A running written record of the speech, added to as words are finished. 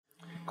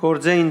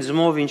Կորձե ինձ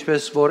մով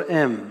ինչպես որ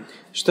եմ։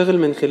 اشتغل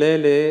من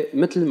خلالي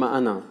مثل ما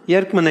أنا.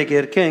 Երբ մնեք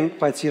երկենք,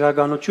 բայց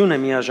իրականություն է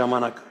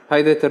միաժամանակ։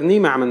 هيدا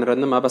ترنيمة عم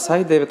نرنمها بس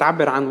هيدا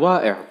بتعبر عن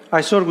واقع.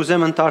 Այսօր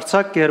գուզեմ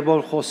ընդարձակ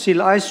կերպով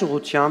խոսիլ այս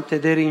ուղղությամբ, թե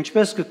դերը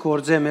ինչպես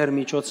կկործե մեր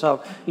միջոցով,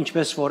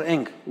 ինչպես որ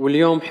ենք։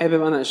 واليوم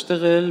حابب أنا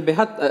أشتغل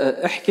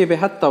أحكي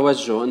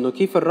بهالتوجه إنه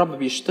كيف الرب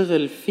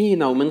بيشتغل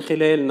فينا ومن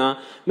خلالنا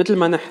مثل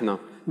ما نحن.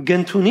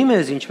 Գնթունի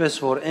մեզ ինչպես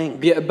որ ենք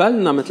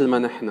بيقبلنا مثل ما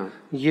نحن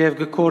եւ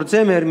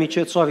կկործե մեր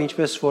միջոցով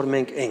ինչպես որ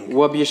մենք ենք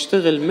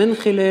وبيشتغل من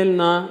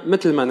خلالنا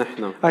مثل ما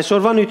نحن.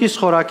 Այսօրվա նույնիսկ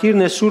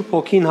խորակիրն է Սուրբ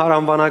Հոգին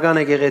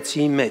Հարանվանական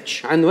եկեղեցիի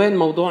մեջ عنوان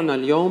موضوعنا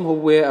اليوم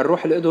هو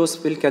الروح القدس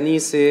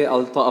بالكنيسة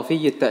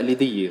الطائفية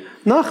التقليدية.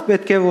 Նախ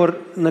պետք է որ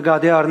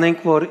նկատի առնենք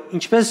որ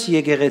ինչպես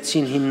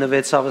եկեղեցին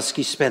հիմնվեցավ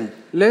սկիզբեն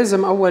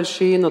لازم أول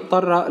شيء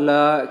نتطرق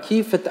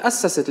لكيف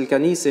تأسست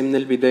الكنيسة من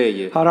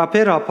البداية.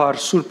 Հարաբերաբար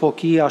Սուրբ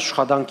Հոգիի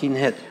աշխատանքին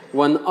հետ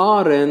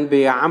ونقارن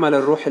بعمل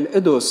الروح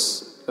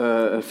القدس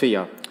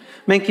فيها.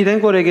 Մենք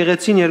գիտենք որ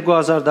եկեղեցին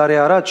 2000 տարի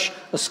առաջ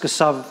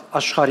սկսավ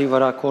աշխարհի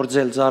վրա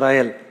կործել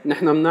ծառայել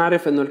نحن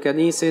بنعرف إنه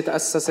الكنيسة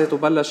تأسست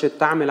وبلشت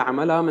تعمل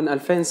عملها من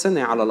 2000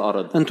 سنة على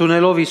الأرض.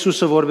 Ընդունելով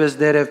Հիսուսը որպես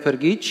Տեր եւ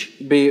Փրկիչ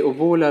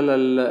بقبولها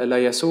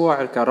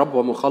ليسوع كرب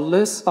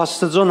ومخلص.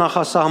 Աստծո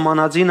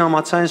նախասահմանածին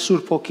համաձայն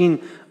Սուրբ Հոգին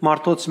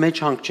մարդոց մեջ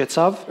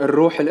հանգչեցավ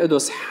الروح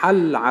القدس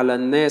حل على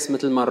الناس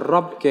مثل ما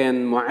الرب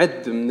كان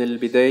معد من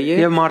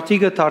البداية. եւ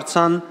մարդիկը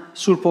դարձան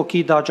Սուրբ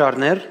Հոգի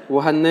դաջարներ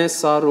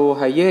وهالناس صاروا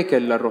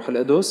هياكل للروح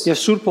القدس. եւ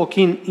Սուրբ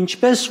Հոգին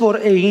ինչպես որ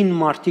էին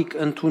մարդիկ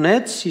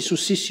ընդունեց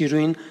Հիսուսի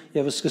սիրուն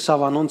եւ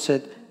սկսավ անոնց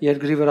հետ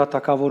երկրի վրա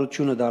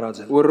տակավորությունը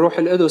դարածել والروح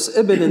القدس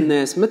قبل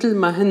الناس مثل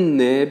ما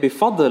هن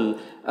بفضل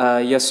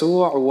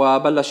يسوع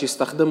وبلش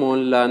يستخدمهم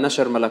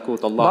لنشر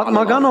ملكوت الله.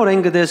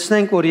 Պատմականորեն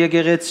կտեսնենք որ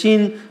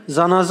եկեղեցին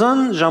զանազան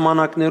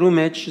ժամանակներու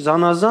մեջ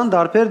զանազան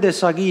դարբեր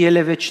տեսակի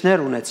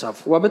ելևեչներ ունեցավ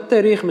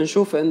وبالتاريخ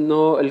بنشوف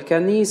انه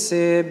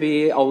الكنيسة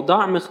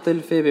بأوضاع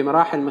مختلفة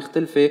بمراحل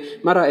مختلفة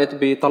مرقت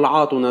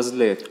بطلعات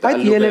ونزلات.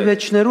 Այդ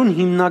ելևեչներուն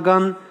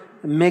հիմնական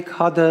մեկ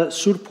հատը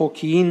Սուրբ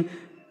Հոգին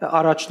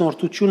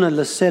առաջնորդությունը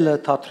լսելը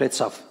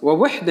թատրեցավ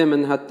ووحدة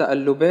من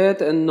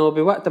هالتقلبات انه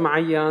بوقت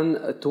معين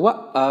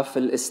توقف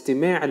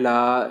الاستماع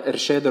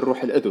لإرشاد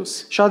الروح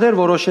القدس. Շատեր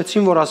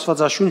որոշեցին որ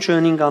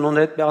Աստվածաշունչը ընին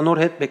անոր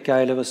հետ պետք է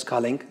այլևս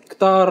կալենք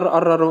كتار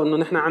قرروا انه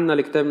نحن عنا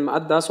الكتاب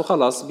المقدس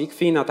وخلص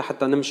بيكفينا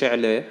حتى نمشي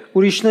عليه.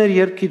 Ուրիշներ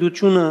երբ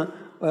գիտությունը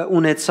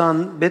ունեցան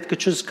պետք է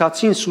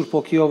չզգացին Սուրբ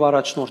Հոգիով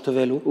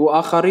առաջնորդվելու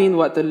واخرين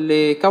وقت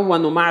اللي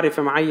كونوا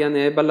معرفة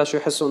معينة بلشوا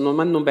يحسوا انه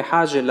منهم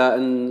بحاجة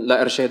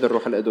لإرشاد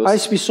الروح القدس.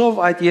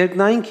 Այսպիսով այդ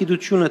երկնային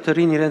գիտությունը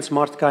դրին իրենց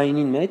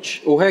մարդկայինին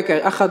մեջ وهيك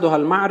اخذوا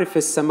هالمعرفة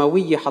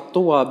السماوية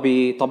حطوها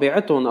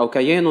بطبيعتهم او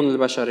كيانهم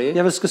البشري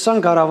եւ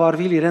սկսան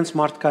կառավարվել իրենց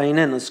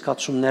մարդկայինեն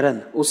զգացումներեն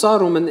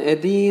وصاروا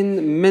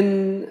منقادين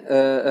من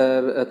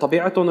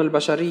طبيعتهم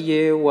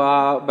البشرية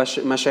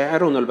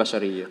ومشاعرهم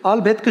البشرية.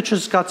 Ալ պետք է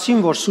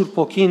չզգացին որ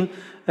Սուրբ Հոգին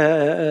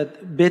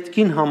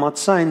պետքին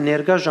համացայն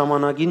ներգա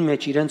ժամանակին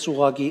մեջ իրենց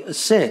ուղագի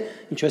ըսե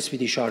ինչպես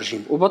պիտի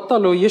շարժին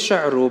وبطلوا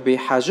يشعروا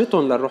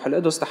بحاجتهم للروح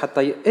القدس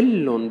حتى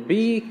يقلهم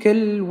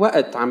بكل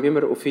وقت عم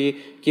بيمرقوا فيه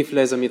كيف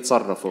لازم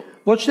يتصرفوا.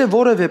 Ոչ թե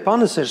որևէ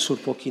բանս էր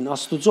Սուրբ Հոգին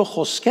Աստուծո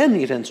խոսքեն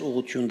իրենց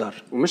ուղղություն դար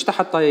ومش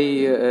حتى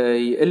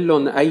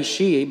يقلهم اي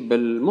شيء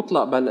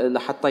بالمطلق بل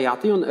لحتى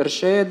يعطيهم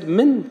ارشاد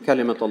من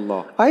كلمة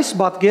الله. Այս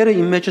բادگերը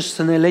իմ մեջս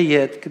ցնել է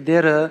յետ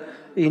դերը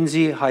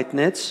ինձի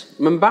հայտնեց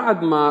من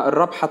بعد ما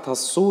الرب حط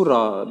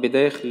هالصورة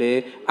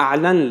بداخلي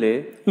أعلن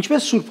لي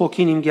ինչպես Սուրբ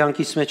Հոգին իմ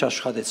կյանքից մեջ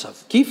աշխատեցավ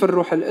كيف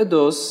الروح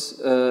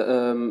القدس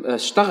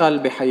اشتغل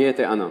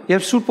بحياتي أنا.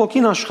 Երբ Սուրբ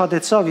Հոգին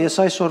աշխատեցավ ես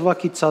այսօրվա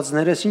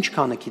կիցածներես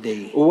ինչքանը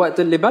գիտեի ووقت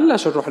اللي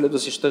بلش الروح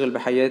القدس يشتغل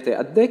بحياتي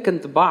قد ايه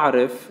كنت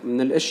بعرف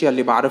من الاشياء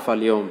اللي بعرفها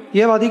اليوم.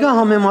 Եվ ադիգա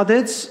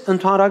համեմատեց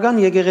ընդհանրական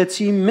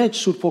եկեղեցիի մեջ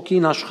Սուրբ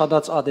Հոգին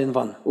աշխատած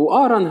ադենվան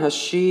وقارن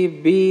هالشي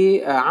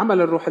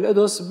بعمل الروح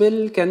القدس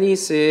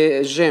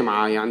بالكنيسة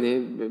الجامعة يعني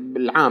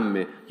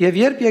بالعامة. Եվ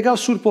երբ եկավ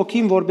Սուրբ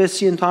Հոգին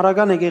որբեսի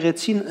ընդհանրական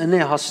եկեղեցին ընե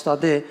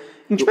հաստատե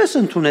ինչպես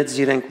ընդունեց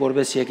իրենք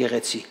որբես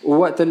եկեղեցի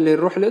ووقت اللي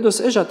الروح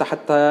القدس اجى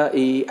حتى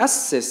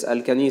يأسس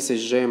الكنيسة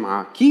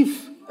الجامعة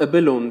كيف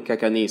قبلهم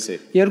ككنيسة.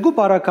 Երկու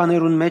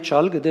բարականերուն մեջ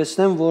ալ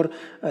կտեսնեմ որ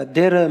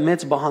դերը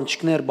մեծ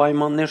բանջկներ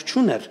պայմաններ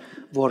չուներ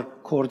որ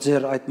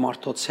կորձեր այդ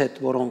մարդոց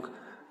հետ որոնք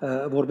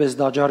որպես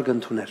դաջար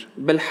կընդուներ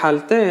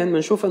بالحالتين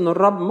بنشوف انه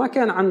الرب ما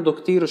كان عنده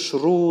كتير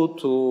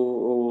شروط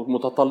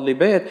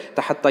ومتطلبات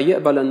حتى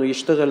يقبل انه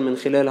يشتغل من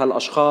خلال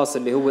هالاشخاص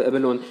اللي هو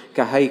قبلهم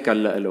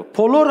كهيكل له.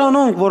 Բոլոր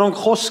անոնք որոնք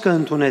խոսքը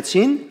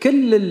ընդունեցին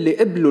كل اللي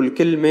قبلوا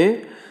الكلمة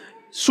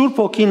Սուրբ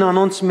Հոգին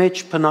անոնց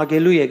մեջ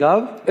փնագելու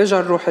եկավ اجى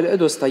الروح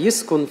القدس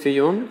تيسكن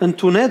فيهم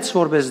ընդունեց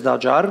որպես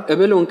դաջար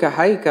قبلهم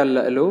كهيكل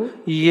له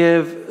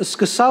եւ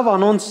սկսավ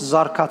անոնց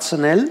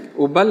զարգացնել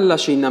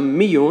وبلش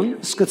ينميهم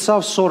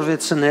սկսավ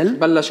սորվեցնել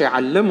بلش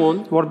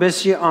يعلمهم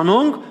որբեսի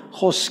անոնք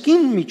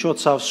խոսքին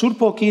միջոցով Սուրբ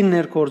Օքին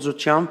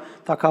ներկործությամբ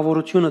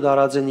թակավորությունը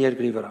դարած են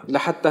երկրի վրա։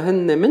 لحتى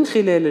هن من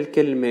خلال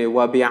الكلمة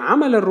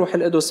وبعمل الروح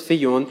القدس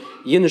فيهم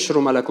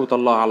ينشروا ملكوت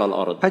الله على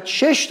الأرض. Բայց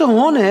շեշտը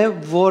հոն է,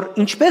 որ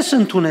ինչպես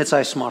ընդունեց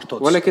այս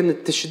մարդոց։ ولكن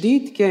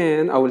التشديد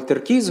كان أو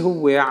التركيز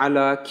هو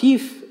على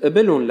كيف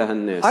قبلون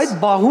لهالناس. Այդ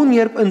բահուն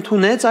երբ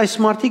ընդունեց այս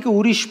մարդիկը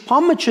ուրիշ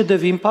բամը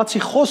չդվին, բացի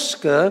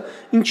խոսքը,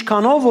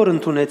 ինչքանով որ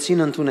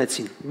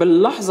ընդունեցին։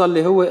 باللحظة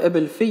اللي هو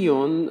قبل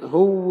فيهم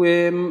هو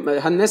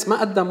هالناس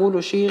ما قدموا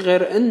له شيء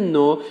غير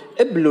إنه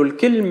قبلوا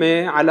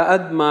الكلمة على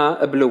قد ما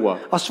قبلوها.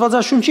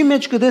 Աստվածաշունչի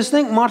մեջ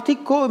կտեսնենք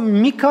մարդիկ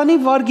մի քանի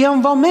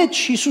վարգյանվա մեջ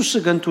Հիսուսը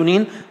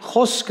կընդունին,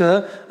 խոսքը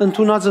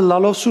ընդունածը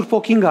լալով Սուրբ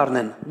Օքին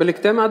գառնեն։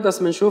 بالكتاب المقدس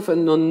بنشوف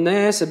إنه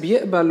الناس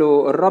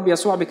بيقبلوا الرب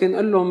يسوع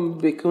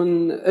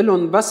بيكون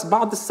لهم بس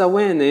بعض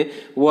الثواني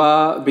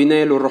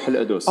وبينالوا الروح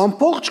القدس.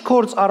 Ամբողջ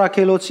կորց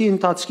արաքելոցի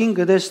ընթացքին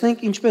կտեսնենք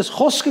ինչպես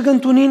խոսքը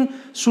կընդունին,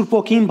 Սուրբ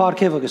Օքին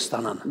բարգևը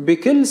կստանան։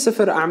 بكل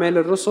سفر أعمال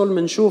الرسل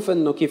بنشوف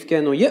إنه كيف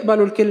كانوا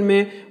يقبلوا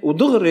الكلمة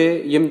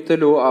ودغري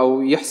يمتلوا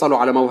أو يحصلوا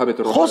على موهبة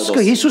الروح Խոսքը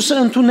القدس. Հիսուսը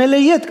ընդունել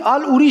է իդ,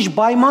 ալ ուրիշ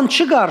պայման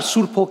չկար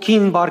Սուրբ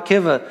Օքին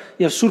բարգևը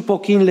եւ Սուրբ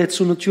Օքին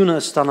լեցունությունը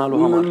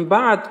ստանալու համար։ من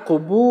بعد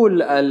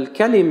قبول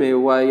الكلمة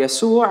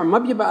ويسوع ما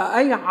بيبقى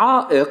أي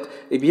عائق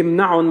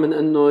بيمنعهم من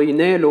إنه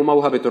ينالوا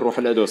موهبة الروح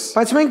القدس.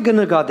 Բայց մենք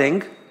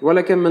կնկատենք,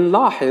 ولكن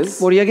منلاحظ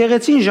որ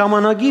եկեղեցին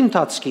ժամանակի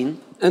ընթացքին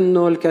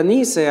إنه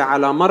الكنيسة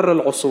على مر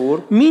العصور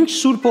մինչ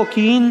Սուրբ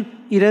Օքին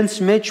իրենց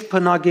մեջ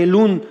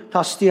փնագելուն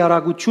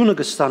տաստիարակությունը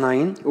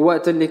կստանային,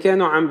 وقت اللي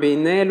كانوا عم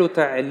بينالوا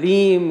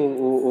تعليم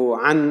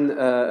وعن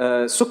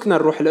سكن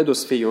الروح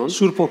القدس فيهم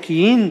Սուրբ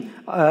Օքին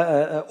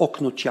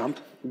օգնությամբ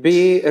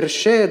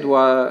بإرشاد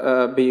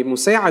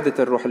وبمساعدة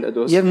الروح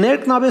القدس եւ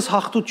ներքնաբես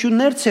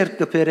հաղթություններ ցերկ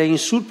կբերեին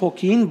Սուրբ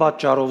Օքին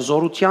պատճառով,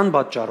 զորության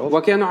պատճառով,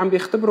 وكانوا عم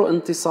بيختبروا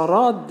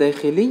انتصارات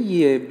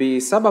داخلية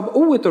بسبب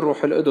قوة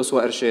الروح القدس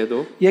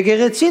وإرشاده.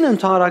 եկեղեցին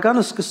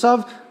ընդհանրական սկսավ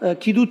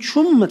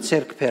գիտություն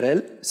ցերկ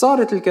բերել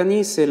صارت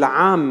الكنيسة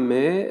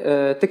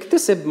العامة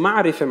تكتسب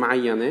معرفة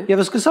معينة եւ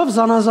սկսավ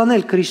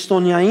զանազանել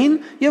քրիստոնյային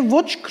եւ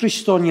ոչ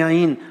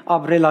քրիստոնյային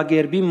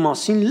ապրելակերպի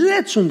մասին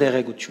լեցուն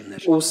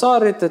դեղեցություններ։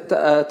 وصارت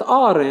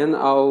تقارن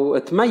أو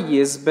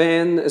تميز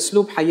بين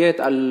أسلوب حياة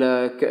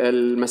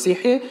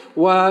المسيحي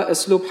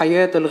وأسلوب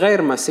حياة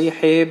الغير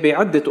مسيحي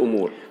بعدة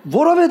أمور.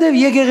 Որովհետեւ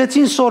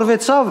եկեղեցին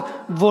սորվեցավ,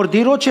 որ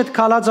դիրոջ հետ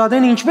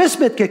կալածադեն ինչպես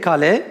պետք է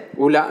կալե,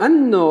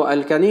 ولأنه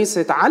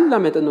الكنيسة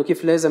تعلمت أنه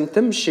كيف لازم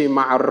تمشي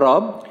مع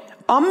الرب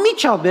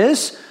ամիջապես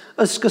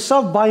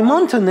սկսավ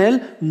պայման տնել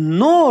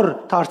նոր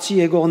դարձի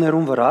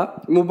եկողներուն վրա,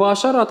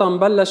 مباشرة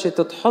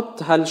بلشت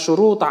تحط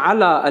هالشروط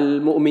على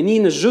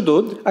المؤمنين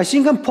الجدد.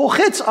 այսինքն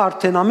փոխեց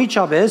արդեն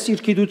ամիջապես իր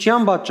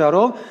գիտության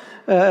պատճառով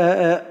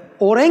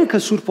օրենքը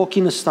Սուրբ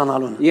Օքին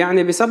ստանալուն։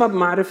 يعني بسبب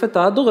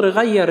معرفتها دغري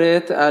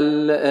غيرت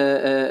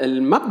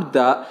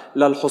المبدأ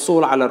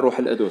للحصول على الروح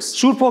القدس.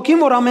 Սուրբ Օքին,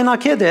 որ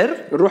ամենակետ էր,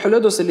 الروح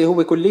القدس اللي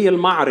هو كلية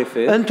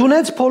المعرفة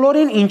ընդունեց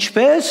բոլորին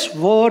ինչպես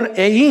որ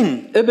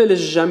էին։ قبل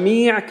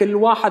الجميع كل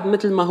واحد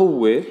مثل ما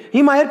هو.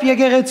 Հիմա երբ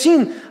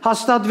եկեղեցին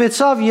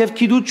հաստատվեցավ եւ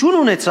գիտություն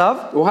ունեցավ,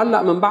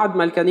 وهلا من بعد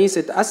ما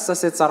الكنيسة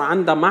تأسست صار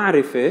عندها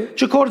معرفة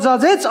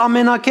չկործածեց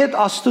ամենակետ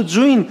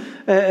Աստծույն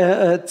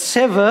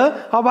ցևը,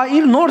 ապա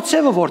իր նոր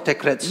ցևը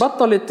որտեքրեց։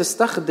 بطلت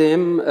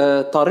تستخدم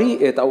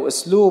طريقة أو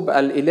أسلوب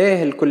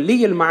الإله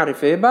الكلية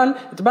المعرفة بل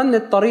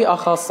تبنت طريقة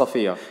خاصة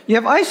فيها.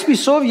 Եվ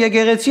այսպիսով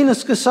եկեղեցին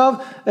սկսավ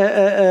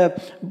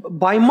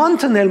պայման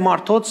տնել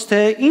մարդոց,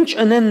 թե ինչ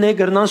ընեն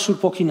նեգրնան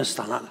Սուրբ Օքին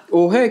ստանալ։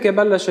 وهيك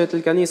بلشت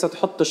الكنيسة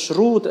تحط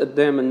شروط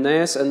قدام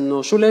الناس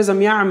إنه شو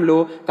لازم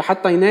يعملوا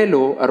حتى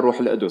ينالوا الروح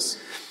القدس.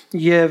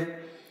 Եվ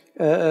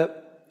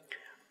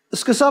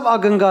սկսավ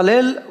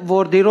ակնկալել,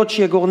 որ դիրոջ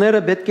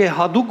եկողները պետք է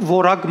հadouk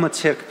որակ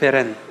մցերք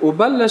բերեն։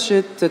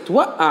 وبلشت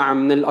تتوقع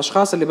من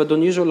الأشخاص اللي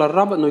بدهم يجوا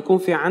للرب إنه يكون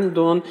في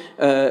عندهم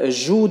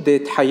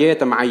جودة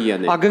حياة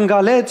معينة.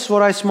 Ակնկալեց,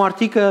 որ այս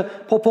մարդիկը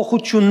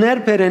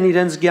փոփոխություններ բերեն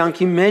իրենց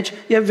կյանքի մեջ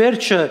եւ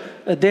վերջը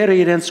դերը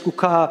իրենց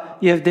կուքա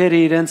եւ դերը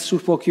իրենց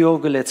Սուրբ Օքիով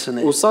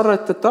գլեցնե։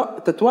 وصارت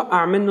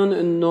تتوقع منهم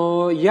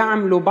إنه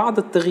يعملوا بعض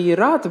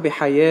التغييرات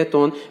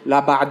بحياتهم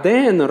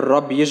لبعدين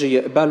الرب يجي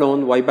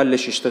يقبلهم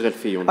ويبلش يشتغل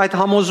فيهم. Այդ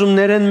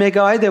համոզումներն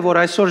մեկը այդ է,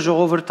 որ այսօր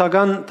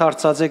ժողովրդական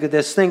դարձած է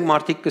կտեսնենք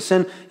մարդիկ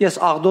կսեն, ես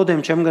աղդոդ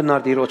եմ չեմ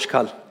գնար դիրոջ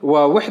կալ։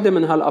 ووحدة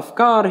من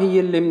هالأفكار هي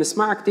اللي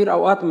بنسمعها كتير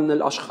أوقات من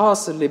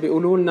الأشخاص اللي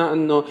بيقولوا لنا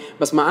إنه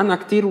بس ما أنا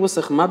كتير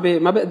وسخ ما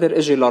بقدر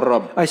أجي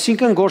للرب.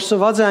 Այսինքն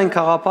գործված է այն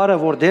խաղապարը,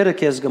 որ դերը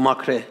քեզ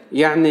գմակրե։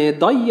 يعني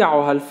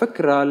ضيعوا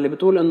هالفكرة اللي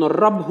بتقول إنه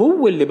الرب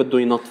هو اللي بده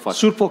ينطفك.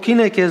 Սուրբ Օքին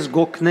է քեզ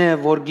գոքնե,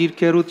 որ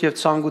գիրքերուտ եւ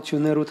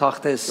ցանկություններուտ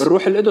հաղթես։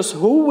 الروح القدس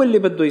هو اللي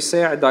بده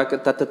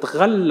يساعدك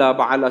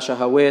تتغلب على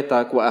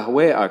شهواتك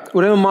وأهوائك.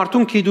 Ուրեմն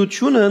մարդուն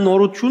գիտությունը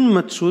նորություն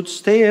մտցուց,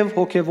 թեև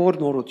հոգևոր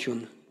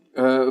նորություն։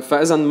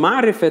 فإذا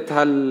معرفة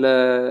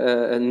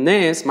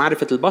الناس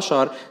معرفة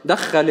البشر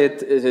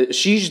دخلت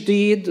شيء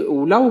جديد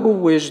ولو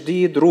هو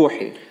جديد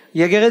روحي.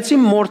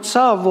 Եկեղեցին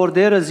մորցավ, որ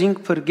դերը զինք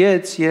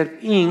փրկեց,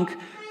 երբ ինք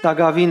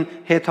դագավին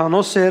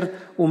հեթանոս էր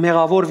ու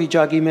մեղավոր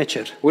վիճակի մեջ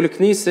էր։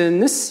 والكنيسة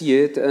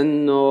نسيت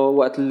انه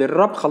وقت اللي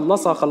الرب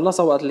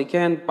خلصها وقت اللي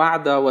كان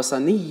بعدها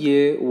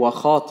وثنية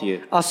وخاطية.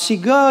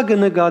 Ասիգա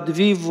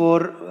կնկատվի,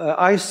 որ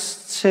այս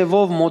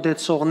ցևով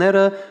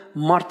մոդեցողները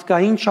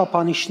մարդկային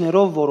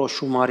չափանիշներով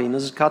որոշում արին,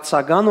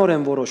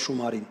 զգացականորեն որոշում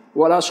արին։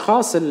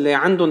 والاشخاص اللي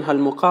عندهم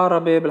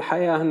هالمقاربة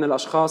بالحقيقة هن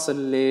الاشخاص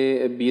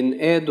اللي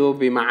بينقادوا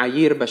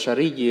بمعايير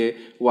بشرية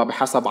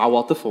وبحسب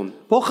عواطفهم.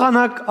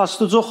 Փոխանակ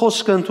Աստուծո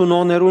խոսքը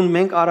ընդունողներուն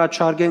մենք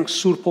առաջարկենք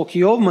Սուրբ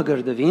Հոգիով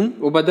մգրդվին,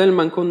 وبدل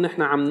ما نكون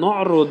نحن عم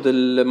نعرض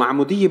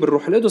المعمودية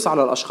بالروح القدس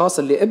على الاشخاص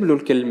اللي قبلوا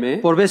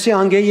الكلمة، որովհետեւ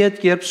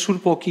անգեյետ երբ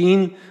Սուրբ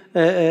Հոգին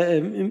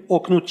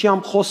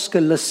օգնությամբ խոսքը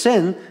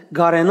լսեն,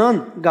 գարենան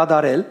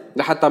գադարել,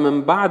 لحتى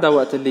من بعدها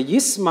وقت اللي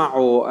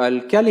يسمعوا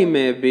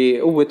الكلمة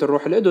بقوة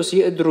الروح القدس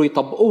يقدروا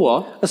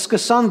يطبقوها.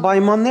 սկսան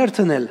պայմաններ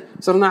տնել։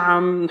 صرنا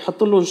عم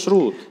نحط لهم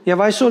شروط. Եվ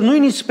այսօր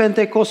նույնիսկ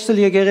Պենտեկոստալ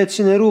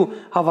եկեղեցիներու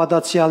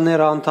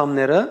հավատացյալները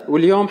անդամները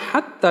واليوم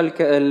حتى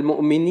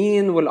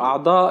المؤمنين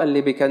والأعضاء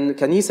اللي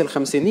بكنيسة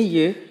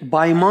الخمسينية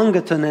պայման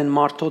գտնեն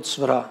մարդոց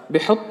վրա։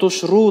 بيحطوا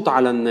شروط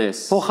على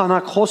الناس.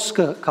 Փոխանակ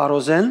խոսքը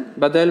կարոզեն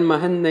بدل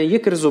ما هن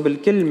يكرزوا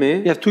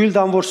بالكلمة եւ թույլ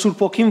տան որ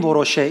Սուրբ Հոգին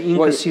որոշե,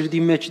 ինքը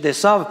սիրտի մեջ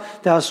տեսավ,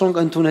 թե ասոնք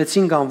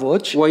ընդունեցին կամ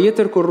ոչ։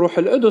 ويتركوا الروح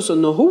القدس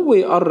انه هو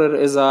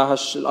يقرر اذا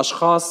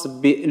الاشخاص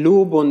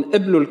بقلوبهم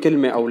قبلوا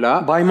الكلمة او لا.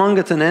 Պայման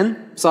գտնեն,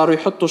 صاروا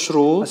يحطوا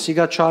شروط.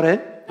 ասիգա չար է,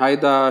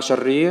 هيدا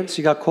شرير،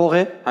 ասիգա քող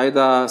է,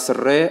 هيدا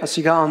سراق،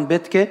 ասիգա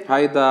անպետք է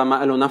هيدا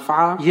ما له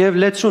نفعة. եւ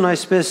լեցուն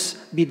այսպես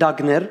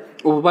բիդակներ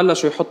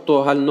وبلشوا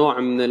يحطوا هالنوع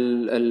من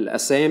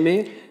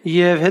الاسامي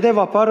եւ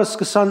հետեւաբար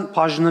սկսան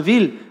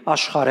բաժնվել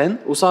աշխարհեն։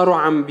 وصاروا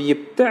عم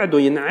بيبتعدوا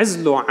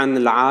ينعزلوا عن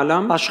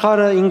العالم.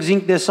 Աշխարհը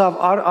ինքզինք տեսավ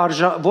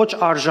ոչ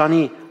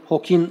արժանի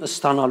հոգին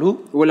ստանալու։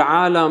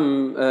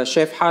 والعالم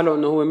شاف حاله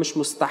انه هو مش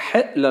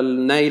مستحق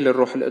للنيل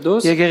الروح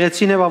القدس.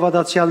 Եկեղեցին եւ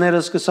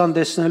ավատացյալները սկսան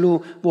տեսնելու,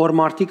 որ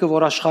մարդիկը,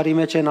 որ աշխարհի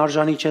մեջ են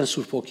արժանի չեն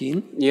Սուրբ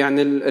Հոգին։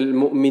 يعني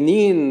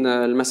المؤمنين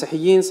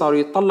المسيحيين صاروا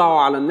يطلعوا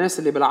على الناس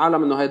اللي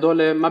بالعالم انه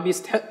هدول ما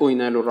بيستحقوا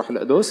ينالوا الروح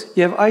القدس.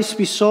 Եվ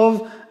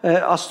այսպիսով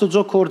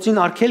Աստուծո կորձին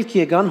արկելք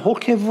եկան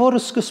հոգևոր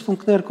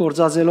սկզբունքներ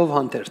կորձածելով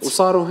հանդերձ։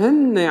 وصاروا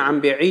هن عم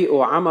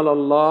بيعيقوا عمل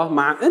الله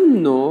مع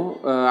انه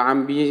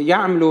عم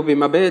بيعملوا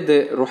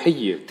بمبادئ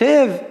روحية.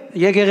 Թեև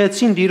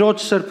եկեղեցին դիրոջ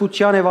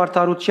սրբության եւ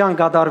արդարության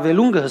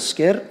գադարվելուն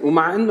կհսկեր,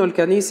 ومع انه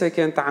الكنيسة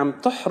كانت عم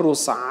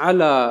تحرص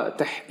على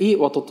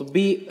تحقيق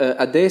وتطبيق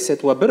قداسة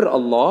وبر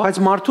الله، բայց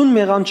մարդուն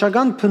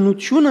մեղանչական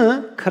փնությունը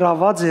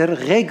քրաված էր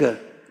ղեգը։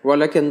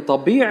 ولكن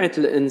طبيعة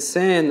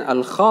الإنسان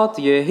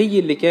الخاطية هي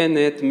اللي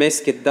كانت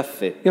ماسكة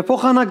الدفة. Եվ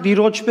փոխանակ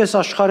դիրոջպես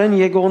աշխարհեն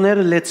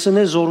եկողները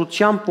լեցնե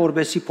զորությամբ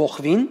որբեսի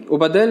փոխվին,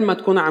 وبدل ما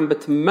تكون عم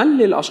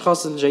بتملي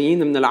الأشخاص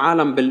الجايين من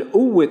العالم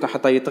بالقوة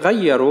حتى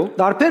يتغيروا،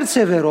 դարբեր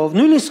ծևերով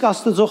նույնիսկ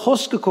Աստծո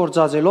խոսքը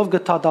կորձածելով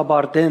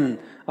գտադաբարդեն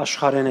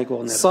աշխարհեն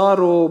եկողները։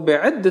 صاروا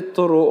بعدة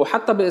طرق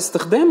وحتى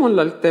باستخدامهم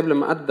للكتاب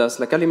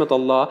المقدس لكلمة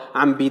الله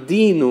عم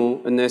بيدينوا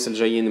الناس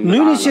الجايين من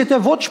Նույնիսկ العالم. եթե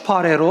ոչ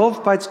բարերով,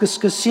 բայց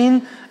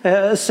կսկսին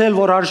ասել,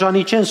 որ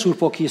արժանի չեն Սուրբ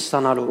Հոգի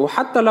ստանալու։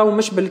 وحتى لو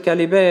مش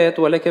بالكلمات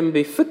ولكن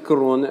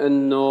بيفكرون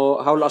انه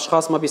هؤلاء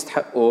الاشخاص ما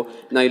بيستحقوا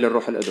نيل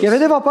الروح Եվ القدس.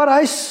 հետևաբար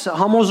այս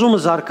համոզումը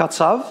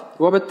զարգացավ,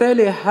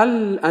 وبالتالي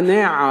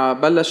هالقناعة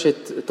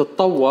بلشت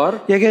تتطور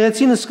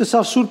եկեղեցին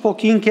սկսավ Սուրբ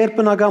Հոգին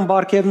կերպնական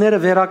բարգևները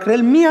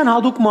վերակրել միան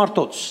հadouk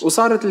մարդոց։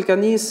 وصارت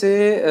الكنيسة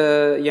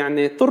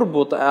يعني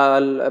تربط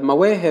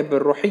المواهب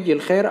الروحية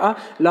الخارقة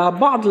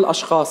لبعض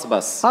الأشخاص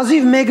بس.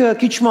 Ազիվ մեկը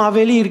քիչ մ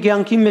ավելի իր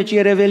կյանքի մեջ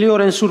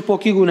երևելիորեն Սուրբ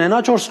Հոգի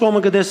ունենա, 4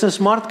 կողմը կդեսնես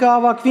մարդ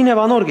կհավաքվին եւ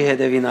անոր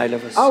կհետևին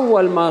այլևս։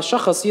 أول ما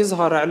شخص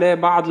يظهر عليه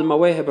بعض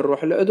المواهب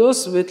الروح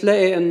القدس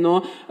بتلاقي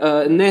إنه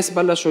الناس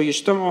بلشوا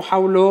يجتمعوا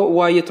حوله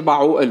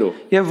ويتبعوا له.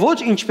 Եվ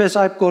ոչ ինչպես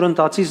այդ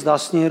Կորինթացից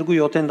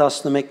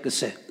 12:7-11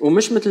 կսե։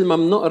 ومش مثل ما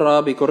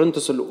بنقرا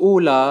بكورنثوس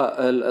الأولى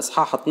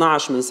الإصحاح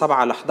 12 من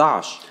 7 ل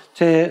 11.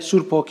 Թե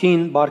Սուրբ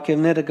Հոգին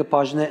բարգևները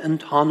կբաժնե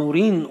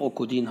ընդհանուրին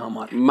օգուտին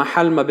համար։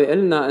 محل ما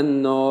بيقلنا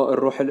إنه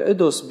الروح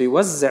القدس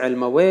بيوزع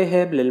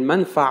المواهب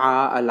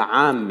للمنفعة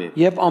العامة.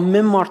 Եվ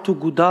ամեն մարդու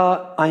գուտա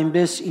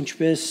այնպես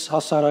ինչպես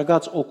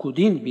հասարակած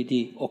օգուտին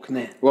պիտի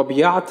օգնե։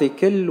 وبيعطي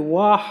كل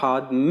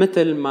واحد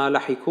مثل ما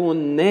رح يكون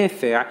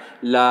نافع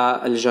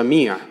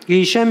للجميع.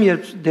 Գիշեմ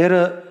երբ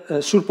դերը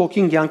Սուրբ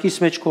Հոգին կյանքից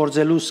մեջ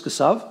կորձելու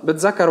սկսավ,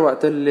 بتذكر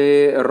وقت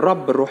اللي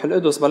الرب الروح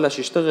القدس بلش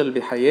يشتغل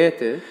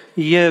بحياتي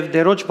եւ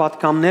դերոջ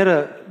պատկամները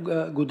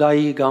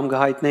գուտայի կամ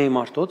գահիտնեի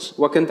մարդոց,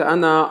 وكنت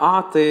أنا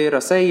أعطي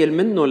رسائل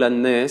منه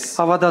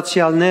للناس.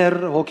 հավատացյալներ,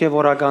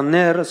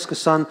 հոգեվորականներ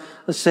սկսան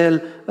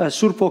ասել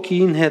Սուրբ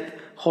Հոգին հետ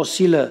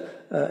խոսիլը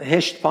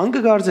هشت بانك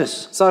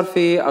جارزس صار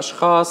في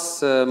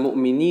أشخاص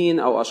مؤمنين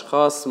أو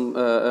أشخاص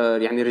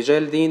يعني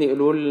رجال دين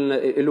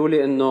يقولوا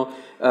لي إنه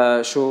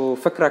شو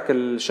فكرك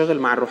الشغل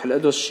مع الروح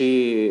القدس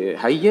شيء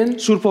هين؟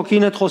 سورب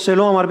وكينت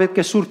خوسيلو أمر بيت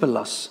كسورب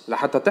اللاس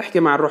لحتى تحكي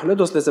مع الروح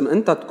القدس لازم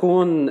أنت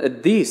تكون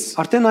قديس.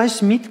 أرتين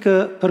عايز ميت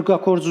كبرجا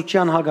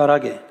كورزوتيان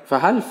هاجراجي.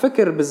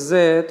 فهالفكر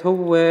بالذات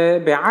هو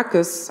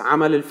بعكس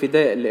عمل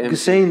الفداء اللي قام.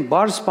 Գսեին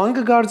բարձ բան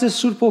կգարձես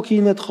Սուրբ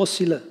Հոգին հետ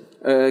խոսիլը։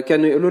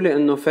 كانوا يقولوا لي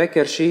انه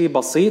فاكر شيء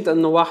بسيط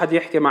انه واحد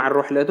يحكي مع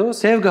الروح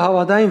القدس. Թեև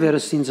գհավադային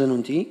վերստին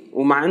ծնունդի։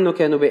 ومع انه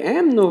كانوا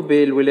بيآمنوا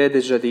بالولادة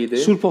الجديدة.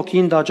 Սուրբ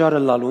Հոգին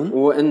դաջարը լալուն։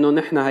 وانه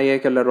نحن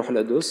هياكل للروح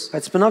القدس.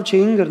 Բայց բնավ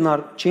չէին գրնար,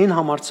 չէին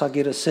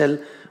համարցագերսել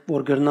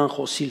որ գրնան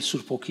խոսիլ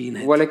Սուրբ Հոգին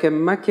հետ։ ولكن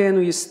ما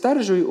كانوا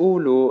يسترجوا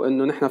يقولوا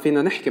انه نحن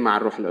فينا نحكي مع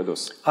الروح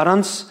القدس.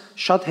 Առանց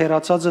շատ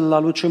հերացածը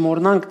լալու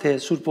չմոռնանք թե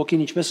Սուրբ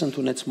Հոգին ինչպես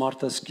ընդունեց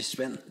մարդը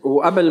սկիզբեն։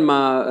 وقبل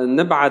ما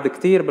نبعد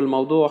كتير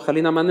بالموضوع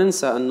خلينا ما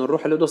ننسى انه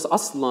الروح القدس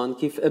اصلا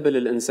كيف قبل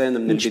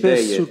الانسان من Ինչպես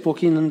البداية. Սուրբ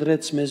Հոգին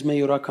ընդրեց մեզ մեր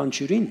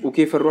յուրաքանչյուրին։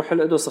 وكيف الروح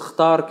القدس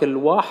اختار كل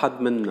واحد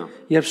منا.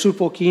 Երբ Սուրբ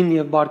Հոգին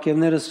եւ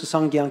բարգեւները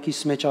սկսան կյանքից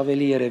մեջ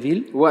ավելի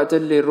երևիլ, وقت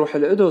اللي الروح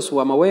القدس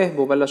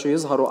ومواهبه بلشوا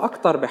يظهروا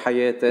اكثر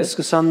بحياته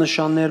սկսան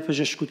նշաններ,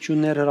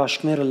 բժշկություններ,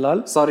 հրաշքներ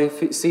լալ, صار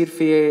يصير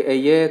في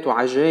ايات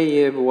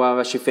وعجائب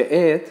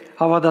وشفاءات.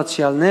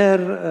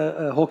 հավատացյալներ,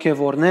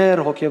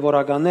 հոգևորներ,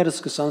 հոգևորականներ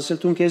սկսան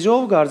ասել քեզ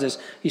ով գարձես,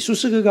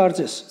 Հիսուսը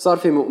կգարձես։ صار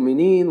في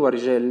مؤمنين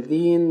ورجال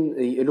دين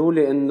يقولوا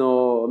لي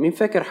انه مين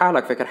فاكر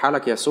حالك؟ فاكر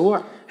حالك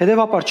يسوع؟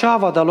 Հետևաբար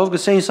չհավատալով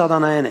գսեին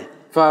սատանայեն է։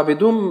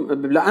 فبدون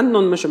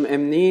لانهم مش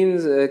مؤمنين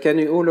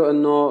كانوا يقولوا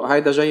انه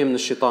هيدا جاي من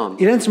الشيطان.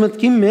 Իրենց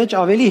մտքի մեջ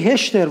ավելի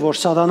հեշտ էր որ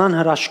սատանան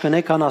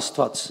հրաշքնե քան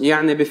Աստված։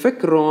 يعني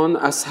بفكرهم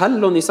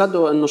اسهل لهم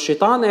يصدقوا انه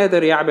الشيطان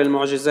قادر يعمل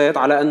معجزات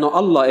على انه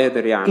الله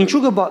قادر يعمل.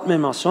 Ինչու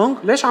կբատմեմ ասոնք,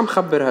 ليش عم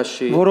خبر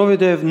هالشيء؟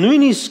 որովհետև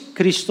նույնիսկ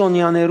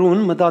քրիստոնյաներուն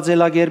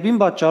մտածելագերբին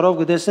պատճառով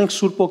կտեսնենք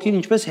Սուրբ Հոգին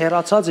ինչպես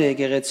հերացած է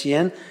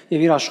եկեղեցիեն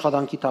եւ իր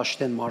աշխատանքի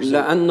տաշտեն մարզը։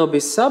 لانه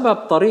بسبب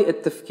طريقه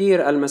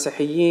تفكير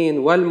المسيحيين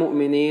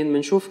والمؤمنين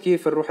بنشوف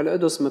كيف الروح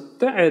القدس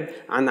مبتعد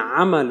عن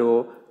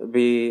عمله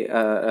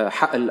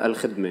بحق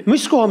الخدمه.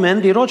 Մյուս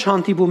կողմեն դիրոջ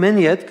հանդիպում են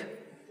յետք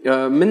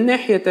من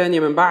ناحيه ثانيه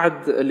من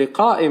بعد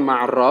لقائي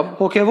مع الرب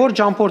հոգևոր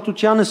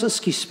ճամփորդությանս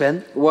սկիզբեն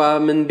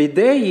ومن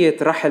بدايه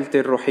رحلتي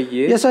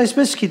الروحيه ես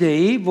այսպես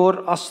գիտեի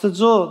որ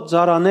Աստծո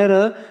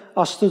ծառաները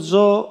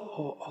Աստծո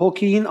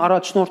հոգին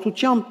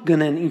առաջնորդությամբ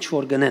գնեն ինչ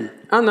որ գնեն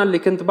أنا اللي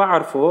كنت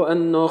بعرفه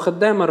إنه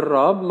خدام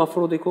الرب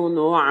مفروض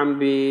يكونوا عم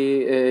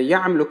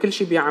بيعملوا كل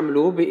شيء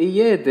بيعملوه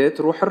بقيادة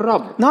روح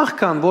الرب.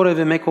 նախքան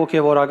որևէ մեկ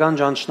հոգևորական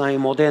ճանչնայի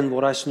մոդեն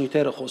որ այս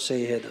նյութերը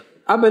խոսեի հետ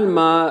قبل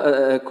ما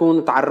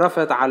أكون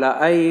تعرفت على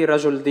أي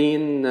رجل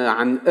دين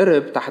عن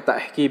قرب حتى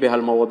أحكي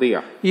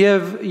بهالمواضيع.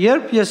 Եվ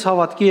երբ ես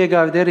հավատքի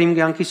եկավ դեր իմ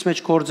կյանքից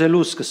մեջ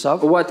կորձելու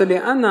սկսավ وقت اللي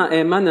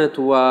أنا آمنت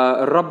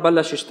والرب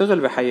بلش يشتغل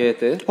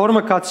بحياتي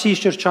Օրը կացի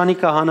շրջանի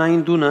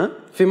կահանային դունը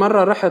في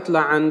مرة رحت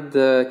لعند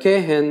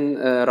كاهن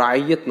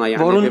رعيتنا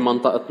يعني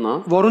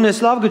بمنطقتنا որուն ես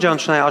լավ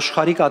գճանչնայի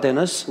աշխարհի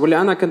կադենս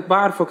واللي أنا كنت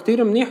بعرفه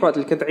كتير منيح وقت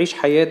اللي كنت أعيش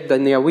حياة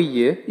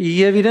دنيوية.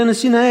 Եվ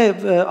իրենսի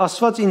նաև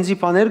Աստված ինձի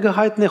բաներ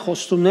գհայտնե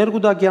խոստումներ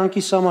գուտա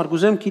կյանքիս համար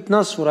գուզեմ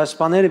գիտնաս որ այս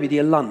բաները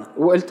պիտի լան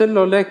وقلت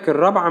له لك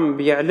الرب عم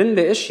بيعلن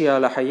لي اشياء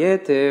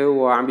لحياتي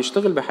وعم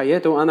بيشتغل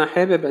بحياتي وانا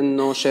حابب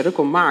انه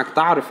شاركهم معك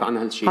تعرف عن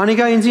هالشيء.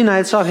 Անիկա ինձի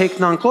նայեցավ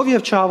հեքնանքով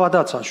եւ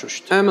չհավատաց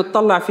անշուշտ قام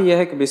مطلع فيها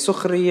هيك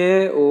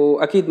بسخرية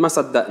واكيد ما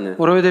صدقني.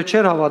 որովհետեւ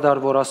չէր հավատար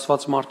որ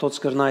Աստված մարդոց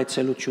կրնա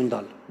այցելություն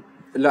տալ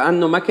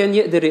لانه ما كان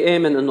يقدر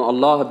يآمن انه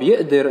الله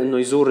بيقدر انه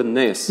يزور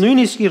الناس.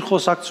 նույնիսկ իր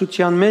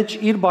խոսակցության մեջ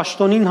իր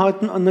ճաշտոնին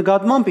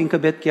նկատմամբ ինքը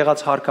պետք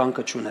եղած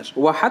հարկանքը չուներ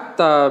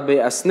وحتى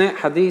باثناء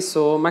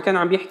حديثه ما كان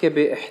عم يحكي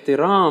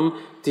باحترام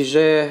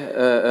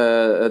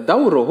تجاه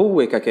دوره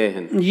هو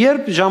ككاهن.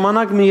 Երբ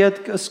ժամանակ մի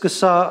հետ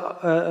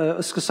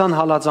սկսան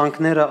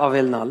հալածանքները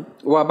ավելնալ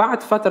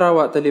وبعد فترة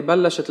وقت اللي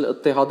بلشت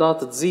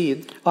الاضطهادات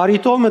تزيد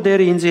արիտոմը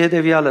դեր ինձի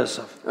հետևյալը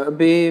ասավ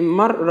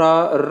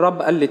بمرة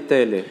الرب قال لي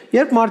التالي.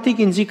 Երբ մարդիկ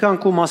ինձի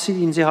կյանքու մասին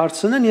ինձի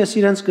հարցնեն ես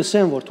իրենց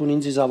կսեմ որ դու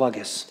ինձի զավակ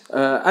ես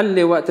قال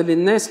لي وقت اللي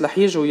الناس رح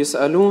يجوا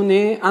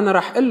يسألوني أنا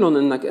رح أقول لهم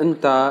إنك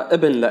أنت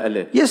ابن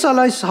لإلي. Ես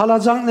այս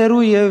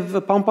հալածանքներու եւ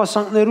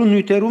պամպասանքներու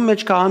նյութերու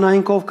մեջ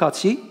կահանային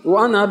կովկացի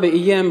وأنا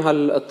بأيام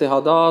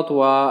هالاضطهادات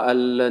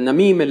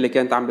والنميمة اللي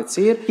كانت عم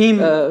بتصير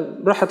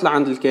رحت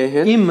لعند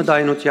الكاهن իմ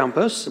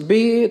մտայնությանս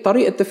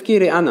بطريقة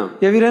تفكيري أنا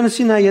եւ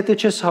իրենսի նա եթե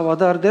չես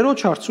հավատար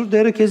դերոջ հարցուր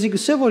դերը քեզի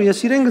գսե որ ես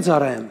իրեն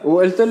գծարայեմ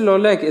وقلت له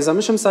لك إذا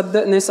مش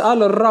مصدقني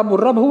اسأل الرب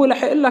والرب هو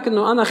رح يقول لك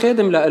إنه أنا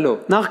خادم لإله.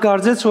 նախ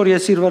գարձեց որ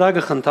ես իր վրա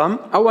կխնդամ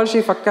أول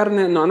شيء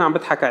فكرني إنه أنا عم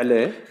بضحك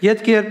عليه.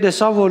 Յետք երբ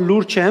տեսավ որ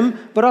լուրջ եմ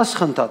վրաս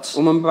խնդաց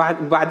ومن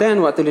بعدين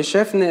وقت اللي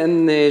شافني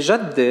إني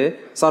جدي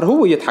صار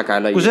هو يضحك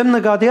علي. Ուզեմ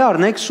նկատի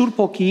առնեք Սուրբ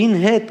Հոգին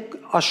հետ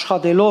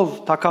աշխատելով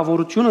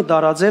թակավորությունը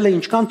դարածել է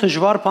ինչքան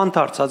դժվար բան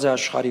դարձած է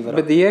աշխարհի վրա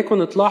بدي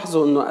اياكم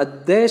تلاحظوا انه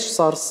قديش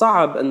صار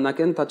صعب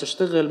انك انت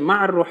تشتغل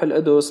مع الروح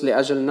القدس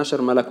لاجل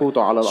نشر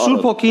ملكوته على Սուրբ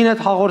الارض. Հոգին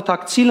հետ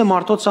հաղորդակցիլը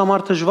մարդոց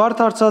համար դժվար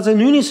դարձած է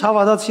նույնիսկ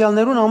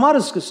հավատացյալներուն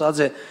համար սկսած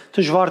է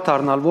դժվար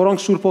դառնալ որոնք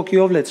Սուրբ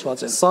Հոգիով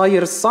լեցված են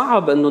صاير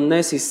صعب انه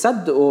الناس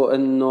يصدقوا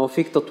انه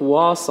فيك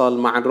تتواصل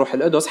مع الروح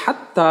القدس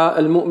حتى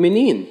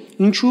المؤمنين.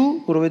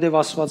 Ինչու որովհետև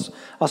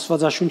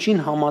Աստվածաշունչին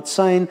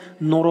համացայն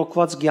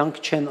նորոգված կյանք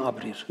չեն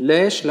ապրիր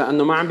ليش؟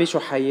 لانه ما عم بيعيشوا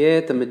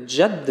حياه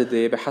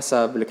متجدده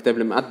بحسب الكتاب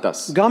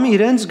المقدس. Գամ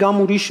իրենց գամ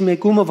ուրիշ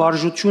մեկումը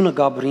վարժությունը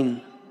գաբրին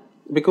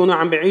بيكونوا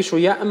عم بيعيشوا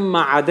يا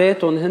اما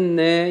عاداتهم هن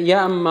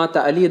يا اما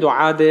تقاليد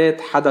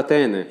وعادات حدا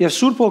تاني. Եվ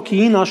Սուրբ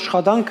Հոգին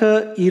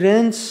աշխատանքը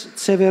իրենց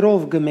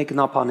ծևերով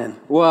կմեկնաբանեն։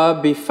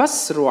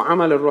 وبيفسروا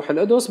عمل الروح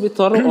القدس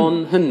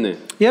بطرقهم هن.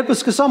 Երբ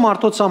սկսա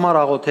մարդոց համար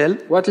աղոթել,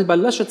 وقت اللي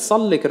بلشت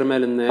تصلي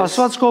كرمال الناس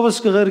Աստված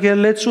կովս կղրգել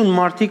լեցուն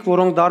մարդիկ,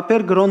 որոնք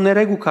դարբեր գրոններ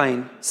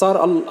եկուքային։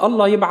 صار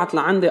الله يبعث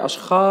لعندي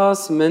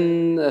اشخاص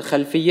من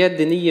خلفيات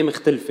دينيه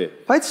مختلفه.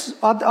 Բայց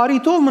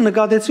արիտով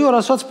մնկադեցի որ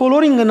Աստված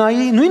բոլորին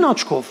գնայի նույն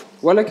աչքով։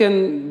 ولكن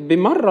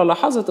بمره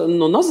لاحظت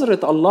انه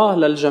نظره الله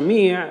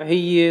للجميع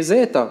هي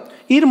ذاتها.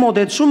 Իր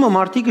մոդեցումը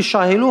մարդիկը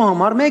շահելու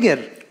համար մեկ էր։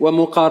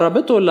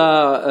 ومقاربته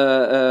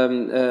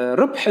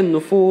لربح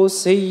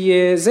النفوس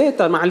هي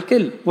ذاتها مع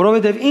الكل.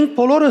 Որովհետև ինք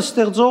բոլորը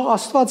ստեղծող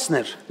Աստվածն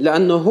էր։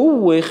 لانه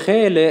هو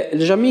خالق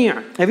الجميع.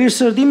 Եվ իր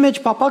սրդի մեջ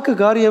փապակը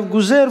գար եւ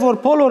գուզեր որ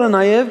բոլորը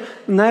նաեւ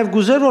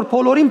գուզեր որ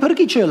բոլորին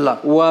փրկիչ ելա։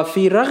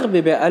 وفي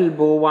رغبه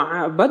بقلبه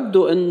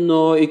وبده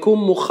انه يكون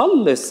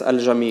مخلص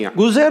الجميع.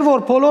 Գուզեր որ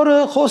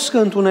բոլորը խոսքը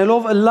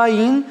ընդունելով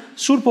լային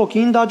Սուրբ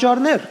Հոգին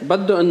դաջարներ։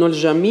 بده انه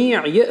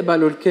الجميع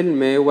يقبلوا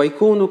الكلمه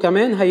ويكونوا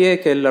كمان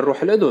هياكل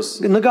للروح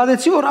القدس.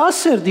 Նկատեցի որ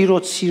ասեր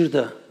դիրոց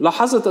սիրտը։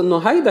 لاحظت انه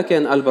هيدا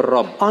كان قلب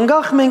الرب.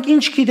 Անկախ մենք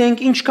ինչ գիտենք,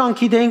 ինչքան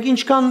գիտենք,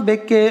 ինչքան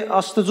բեք է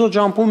Աստծո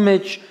ջամփում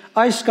մեջ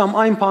այս կամ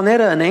այն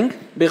բաները անենք,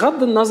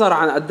 بغض النظر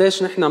عن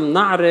قديش نحن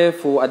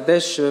بنعرف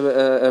وقديش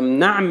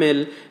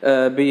بنعمل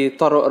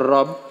بطرق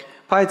الرب.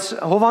 բայց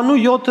Հովանու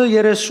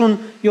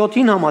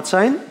 7:37-ին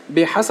համաձայն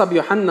بحسب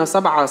يوحنا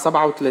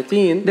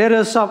 7:37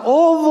 դերսավ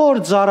ով որ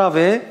ծարավ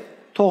է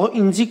թող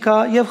ինձիկա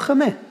եւ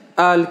խմե։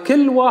 قال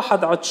كل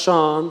واحد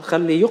عطشان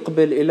خلي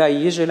يقبل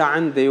إلي يجي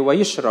لعندي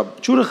ويشرب.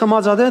 Ջուրը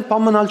խմածադեն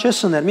պամնալ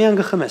չեսներ, միան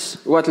գխմես։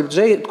 وقت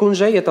الجاي تكون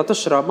جاية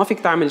تشرب ما فيك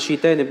تعمل شيء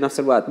تاني بنفس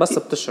الوقت بس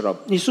بتشرب.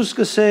 Իսուս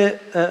կսե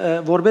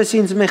որբես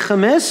ինձ մե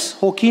խմես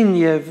հոգին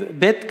եւ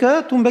բետքը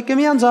դու բեկե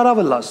միան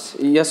ծարավը լաս։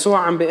 يسوع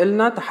عم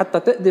بيقلنا حتى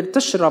تقدر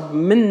تشرب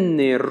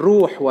مني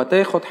الروح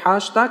وتاخد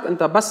حاجتك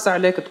انت بس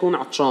عليك تكون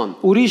عطشان.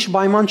 Ուրիշ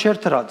պայման չեր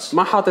դրած։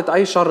 ما حاطط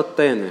أي شرط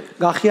تاني.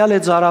 Գախյալ է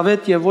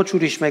ծարավետ եւ ոչ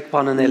ուրիշ մեկ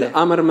բանանել է։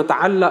 الأمر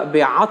متعلق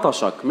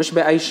بعطشك مش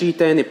بأي شيء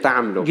تاني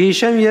بتعمله.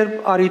 Գիշեմ երբ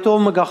արիտով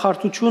մը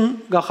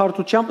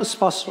գախարտությամբ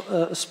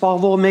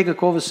սպաղվող մեկը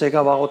կովս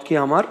եկավ աղոթքի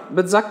համար,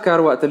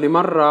 بتذكر وقت اللي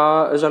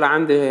مرة اجى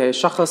لعندي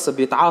شخص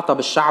بيتعاطى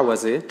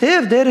بالشعوذة.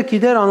 թեև դերը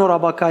գիտեր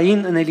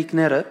անորաբակային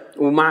ընելիքները,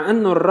 ومع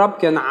انه الرب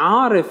كان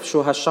عارف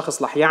شو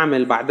هالشخص رح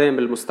يعمل بعدين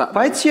بالمستقبل.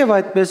 բայց եւ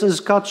այդպես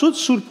զգացուց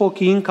Սուրբ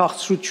Հոգին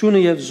քաղցրությունը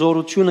եւ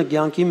զորությունը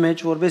կյանքի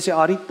մեջ, որովհետեւ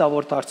արիտ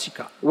տավոր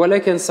դարձիկա։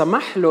 ولكن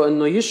سمح له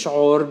انه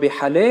يشعر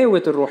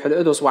بحلاوة الروح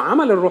القدس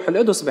وعمل الروح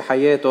القدس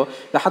بحياته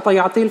لحتى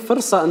يعطيه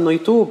الفرصة انه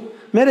يتوب.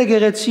 Մեր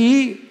եկեղեցի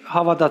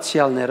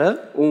հավատացյալները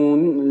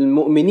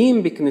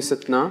والمؤمنين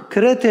بكنيستنا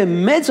գրեթե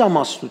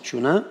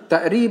մեծամասնությունը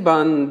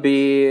تقريبا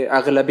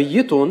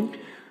باغلبيتهم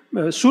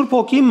Սուրբ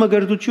Հոգի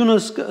մգրդությունը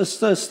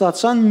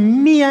ստացան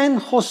միայն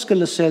խոսքը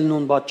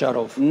լսելնուն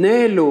պատճառով։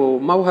 نالوا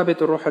موهبة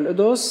الروح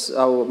القدس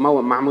او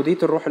معمودية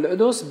الروح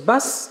القدس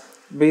بس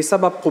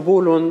بسبب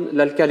قبولهم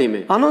للكلمة.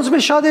 Անոնց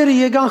մեջ շատերը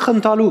եկան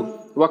խնդալու,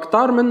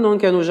 وكتار منهم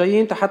كانوا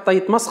جايين حتى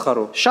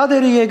يتمسخروا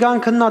շատերը եկան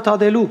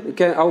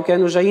քննադատելու, او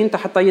كانوا جايين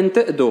حتى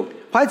ينتقدوا.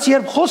 բայց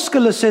երբ խոսքը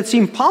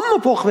լսեցին, փամը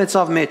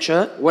փոխվեցավ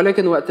մեջը,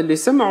 ولكن وقت اللي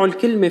سمعوا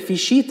الكلمة في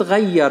شيء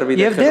تغير եւ դերը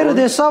بداخلهم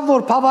դեսավ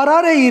որ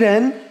բավարար է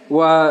իրեն,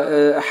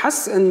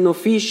 وحس انه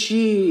في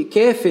شيء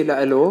كافي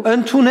له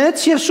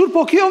ընդունեց եւ Սուրբ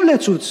Հոգիով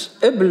լեցուց։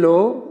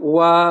 قبلوا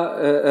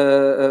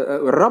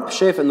والرب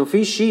شاف انه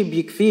في شيء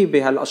بيكفيه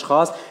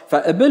بهالاشخاص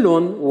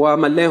فقبلهم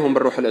وملاهم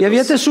بالروح Եվ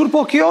القدس. եթե Սուրբ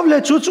Հոգիով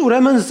լեցուց,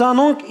 ուրեմն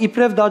զանոնք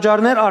իբրև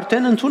դաջարներ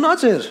արդեն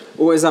ընդունած էր։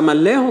 واذا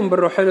ملاهم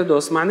بالروح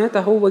القدس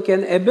معناتها هو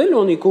كان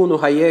قبلهم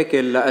يكونوا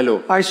هياكل له.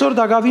 Այսօր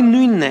դակավին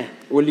նույնն է։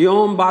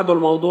 واليوم بعده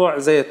الموضوع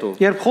ذاته.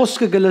 Երբ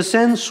խոսքը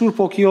գլսեն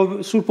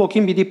Սուրբ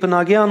Հոգին պիտի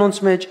բնագի անոնց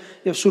մեջ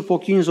եւ Սուրբ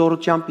Հոգին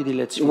զորությամբ պիտի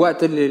լեցվի։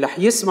 وقت اللي رح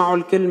يسمعوا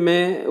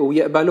الكلمة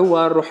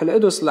ويقبلوها الروح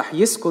القدس رح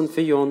يسكن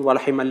فيهم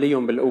ورح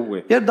يمليهم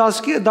بالقوة. Երբ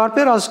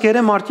դարբեր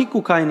ազգերը մարդիկ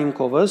ու կային իմ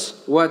կովս,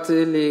 وقت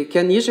اللي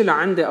كان يجي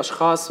لعندي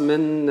أشخاص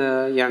من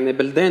يعني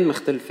بلدان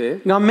مختلفة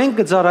կամ մենք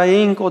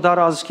գծարայեինք օդար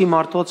ազգի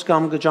մարդոց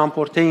կամ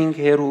գջամփորթեինք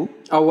հերու,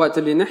 أو وقت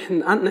اللي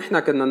نحن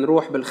كنا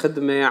نروح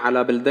بالخدمة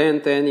على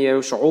بلدان تانية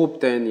وشعوب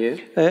تانية.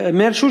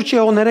 մեր շուրջ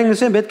եղողներեն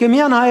գսեն պետք է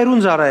միան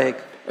հայերուն ծարայեք։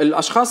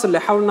 الأشخاص اللي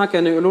حولنا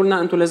كانوا يقولوا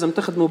لنا أنتم لازم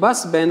تخدموا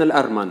بس بين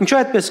الأرمن. Ինչու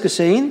այդպես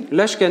կսեին,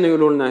 ليش كانوا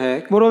يقولوا لنا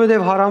هيك؟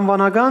 որովհետև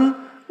հարանվանական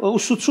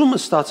ուսուցում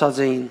ստացած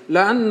էին։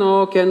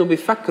 لأنه كانوا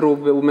بيفكروا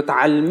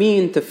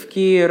ومتعلمين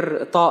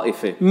تفكير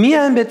طائفي.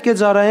 Միայն պետք է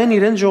ծարայեն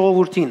իրեն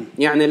ժողովրդին։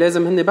 يعني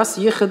لازم هن بس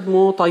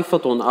يخدموا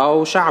طائفتهم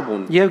أو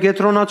شعبهم. Եվ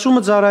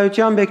գետրոնացումը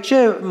ծարայության բեք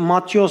չէ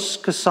Մատթեոս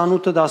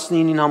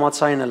 28:19-ին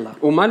համաձայնելա։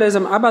 وما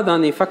لازم أبدا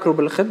يفكروا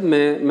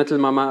بالخدمة مثل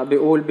ما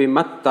بيقول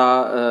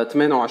بمتى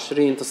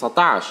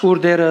 28:19. Ուր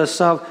դերը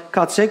սավ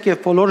կացեք եւ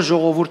բոլոր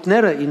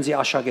ժողովուրդները ինձի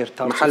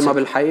աշակերտ محل ما դարձան։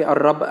 بالحقيقة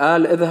الرب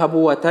قال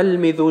اذهبوا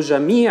وتلمذوا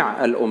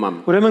جميع الأمم.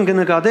 Ուրեմն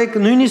կնկատեք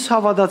նույնիսկ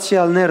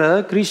հավատացյալները,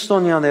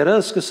 քրիստոնյաները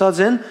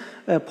սկսած են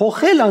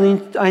փոխել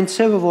այն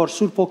ցևը, որ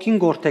Սուրբ Հոգին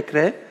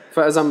գործեկրե,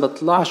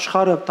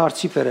 աշխարհը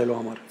դարձի բերելու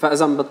համար։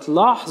 فإذا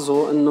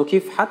بتلاحظوا إنه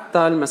كيف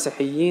حتى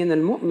المسيحيين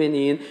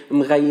المؤمنين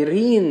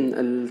مغيرين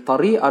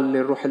الطريقة اللي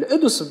الروح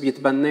القدس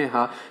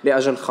بيتبناها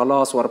لأجل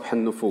خلاص وربح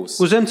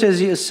النفوس. Ուզեմ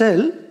ցեզի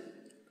ասել,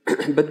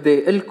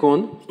 بدي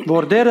أقولكم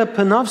որ դերը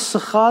բնավ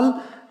սխալ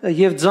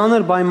եւ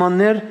ծանր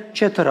պայմաններ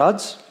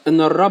չտրած,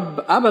 إن الرب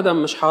أبداً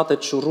مش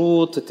حاطط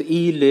شروط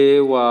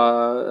ثقيلة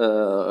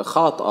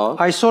وخاطئة.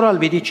 այսօր ալ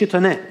պիտի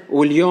չտնե։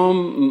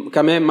 واليوم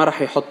كمان ما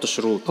رح يحط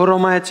شروط.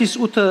 Հռոմայացիս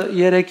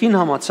 8:3-ին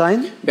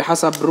համաձայն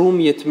بحسب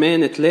رومية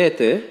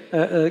 8:3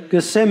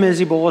 գսե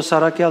մեզի Պողոս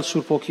Արաքյալ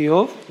Սուրբ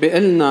Օքիով,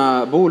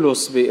 بيقلنا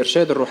بولس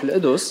بإرشاد الروح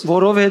القدس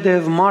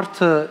որովհետև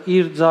մարդը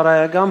իր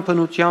ծառայական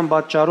բնության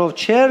պատճառով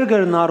չեր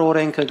գնար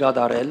օրենքը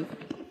գադարել,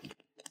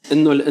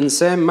 إنه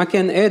الإنسان ما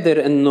كان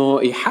قادر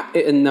إنه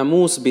يحقق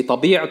الناموس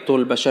بطبيعته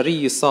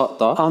البشرية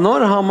الساقطة.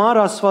 անոր համար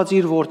Աստված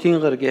իր որդին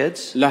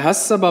ղրգեց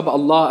لهالسبب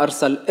الله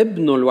أرسل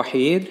ابنه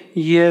الوحيد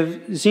եւ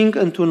զինք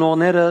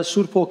ընդունողները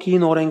Սուրբ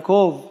Օքին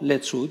օրենքով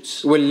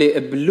լեցուց, واللي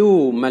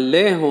قبلوه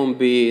ملاهم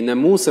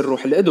بناموس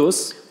الروح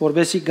القدس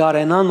որբեսի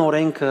գարենան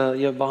օրենքը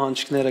եւ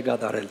բահանջքները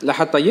գադարել։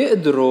 لحتى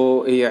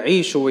يقدروا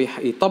يعيشوا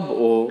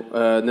ويطبقوا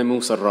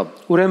ناموس الرب.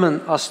 Ուրեմն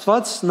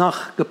Աստված նախ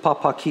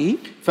կփափակի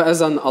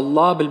فإذا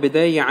الله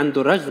بالبداية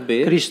عنده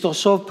رغبة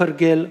Քրիստոսով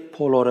բրգել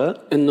բոլորը,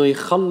 إنه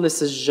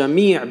يخلص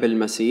الجميع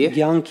بالمسيح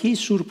յանքի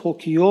Սուրբ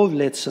Օքիով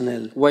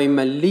լեցնել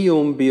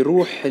ويمليهم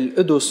بروح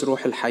القدس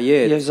روح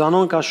الحياة եւ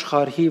զանոնք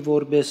աշխարհի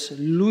որբես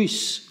լույս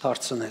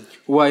դարձնել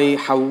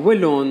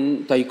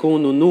ويحولهم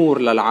تيكونوا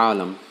نور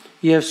للعالم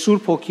եւ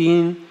Սուրբ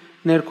Օքին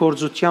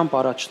ներկործությամբ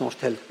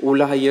առաջնորդել։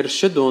 ولها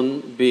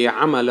يرشدهم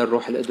بعمل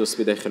الروح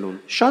القدس بداخلهم.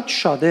 Շատ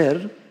շատեր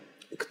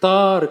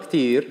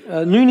كتير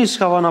նույնիսկ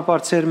հավանաբար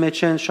ծեր մեջ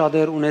են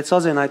շատեր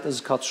ունեցած են այդ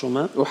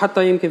զգացումը,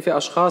 وحتى يمكن في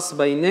أشخاص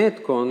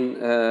بيناتكم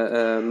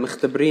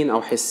مختبرين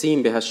أو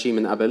حاسين بهالشي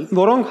من قبل.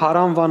 որոնք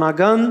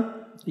հարանվանական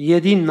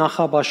յեդին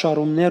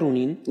նախաբաշարումներ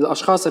ունին,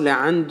 الأشخاص اللي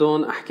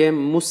عندهم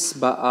أحكام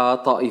مسبقة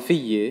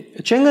طائفية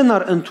չեն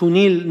գնար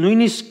ընդունել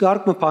նույնիսկ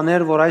գարկ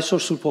մփաներ, որ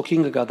այսօր Սուրբ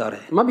Օքին կգադարե։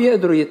 ما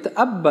بيقدروا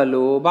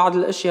يتقبلوا بعض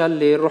الأشياء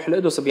اللي الروح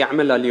القدس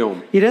بيعملها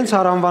اليوم. Իրենց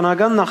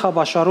հարանվանական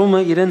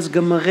նախաբաշարումը իրենց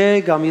գմղե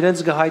կամ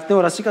իրենց գհայտնե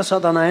որ ասիկա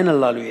սատանային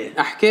լալու է։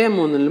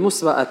 أحكامهم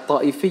المسبقة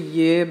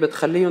الطائفية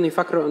بتخليهم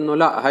يفكروا إنه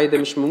لا هيدا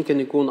مش ممكن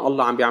يكون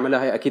الله عم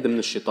بيعملها هي أكيد من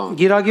الشيطان.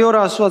 Գիրագի օր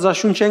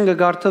Աստվածաշունչեն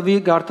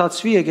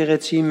գարտացվի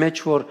եկեղեցիի մեջ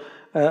որ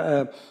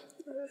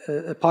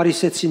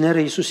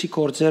Փարիսեցիները Հիսուսի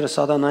կորձերը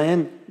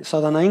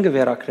սատանային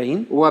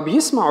գվերակրեին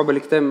وبيسمعوا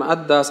بالكتاب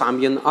المقدس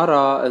عم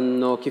ينقرا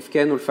انه كيف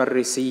كانوا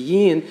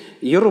الفريسيين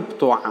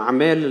يربطوا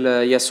اعمال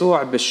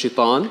يسوع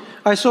بالشيطان.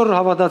 այսօր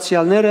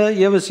հավատացյալները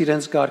եւս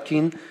իրենց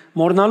գարկին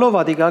մորնալով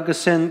ադիգա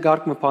գսեն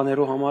գարկ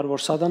մփաներու համար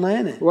որ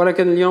սատանային է։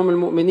 ولكن اليوم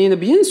المؤمنين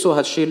بينسوا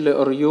هالشيء اللي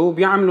قريوه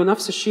بيعملوا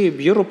نفس الشيء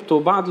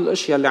بيربطوا بعض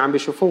الاشياء اللي عم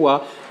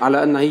بيشوفوها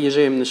على انها هي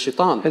جايه من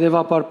الشيطان.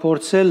 Հետևաբար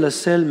փորձել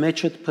լսել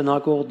մեջդ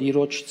բնագող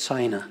դիրոջ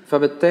ցայնը։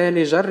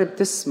 فبالتالي جرب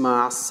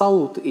تسمع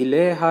صوت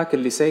الهك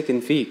اللي ساكن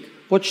فيك.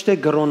 Ոչ թե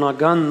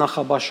գրոնական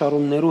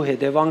նախաբաշարումներու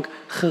հետևանք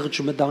խղճ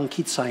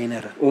մտանքի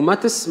ցայները։ وما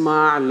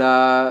تسمع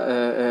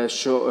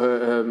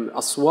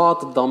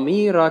لأصوات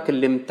ضميرك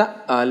اللي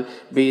متقل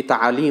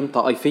بتعاليم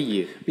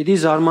طائفية. Պիտի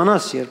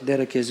զարմանաս երբ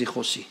դերը քեզի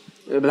խոսի։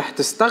 رح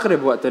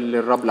تستغرب وقت اللي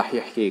الرب رح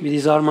يحكيك.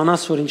 Պիտի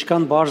զարմանաս որ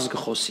ինչքան բարձ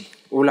կխոսի։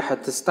 ورح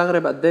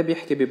تستغرب قد ايه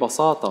بيحكي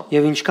ببساطة.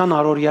 Եվ ինչքան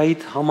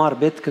առօրյայիդ համար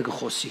պետք է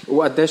կխոսի։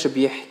 وقديش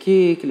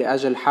بيحكيك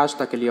لأجل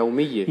حاجتك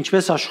اليومية.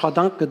 Ինչպես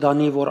աշխատանք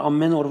կդանի որ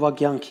ամեն օրվա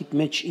կյանքիդ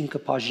մեջ ինքը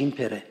բաժին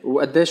բերե։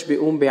 وقديش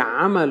بيقوم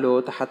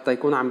بعمله حتى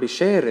يكون عم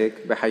بيشارك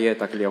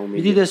بحياتك Պիտի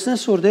اليومية.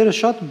 տեսնես որ դերը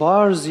շատ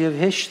բարձ եւ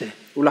հեշտ է։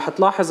 ورح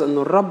تلاحظ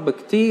انه الرب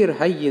كتير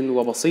هين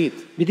وبسيط.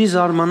 Պիտի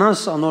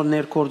զարմանաս անոր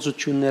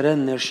ներկործություններեն,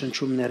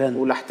 ներշնչումներեն։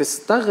 ورح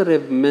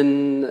تستغرب من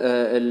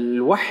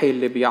الوحي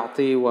اللي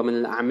بيعطيه ومن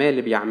الأعمال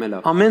اللي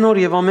بيعملها. Ամեն օր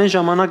եւ ամեն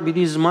ժամանակ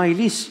պիտի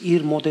զմայլիս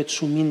իր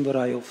մոդեցումին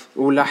վրայով։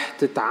 ورح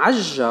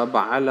تتعجب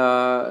على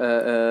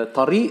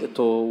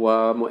طريقته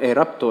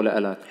ومقاربته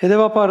لإلك.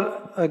 Հետևաբար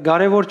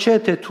կարևոր չէ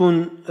թե ցուն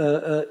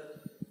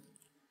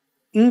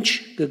ինչ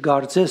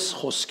կգարձես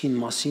խոսքին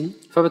մասին,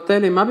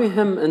 فبالتالي ما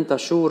بيهم انت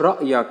شو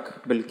رأيك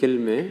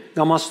بالكلمة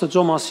կամ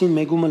Աստծո մասին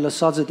մեգումը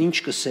լսածդ ինչ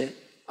կսե։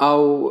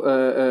 او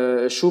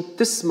شو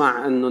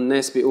بتسمع انه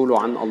الناس بيقولوا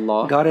عن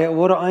الله.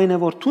 Կարևորը այն է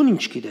որ ցուն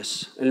ինչ գիտես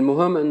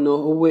المهم انه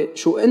هو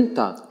شو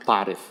انت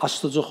تعرف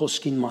Աստծո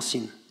խոսքին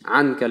մասին։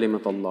 عن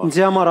كلمة الله. Ինձ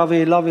համար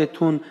ավելի լավ է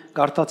ցուն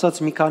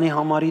գարտացած մի քանի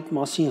համարիտ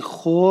մասին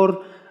խոր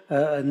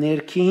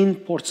ներքին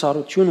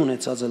փորձառություն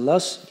ունեցած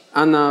լաս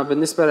أنا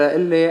بالنسبة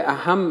لي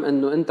أهم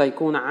إنه أنت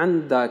يكون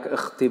عندك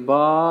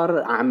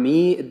اختبار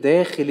عميق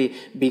داخلي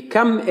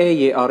بكم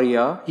آية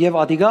قرية եւ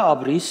ադիգա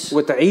աբրիս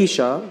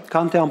وتعيشها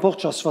քան թե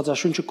ամբողջ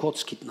Աստվածաշունչը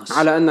կոց գիտնաս։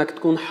 على أنك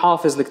تكون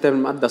حافظ الكتاب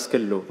المقدس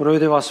كله.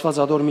 Որովհետեւ Աստված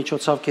ադոր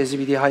միջոցով քեզի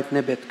պիտի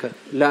հայտնե պետքը։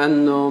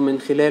 لأنه من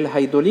خلال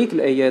هيدوليك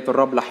الآيات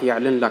الرب رح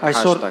يعلن لك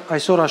حاجتك.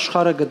 Այսօր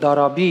աշխարհը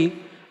գդարաբի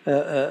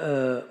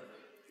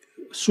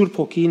Սուրբ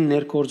Հոգին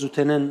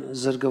ներկործութենեն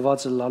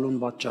զրկված լալուն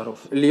պատճառով։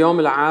 اليوم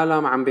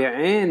العالم عم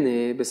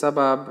بيعاني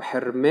بسبب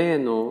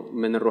حرمانه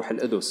من الروح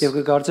القدس. Եվ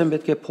կգարձեմ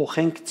պետք է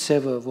փոխենք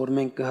ցևը, որ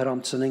մենք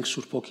կհրամցնենք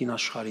Սուրբ Հոգին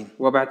աշխարհին։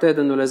 وبعتقد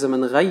انه لازم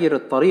نغير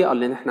الطريقه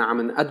اللي نحن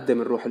عم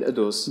نقدم الروح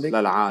القدس Պետք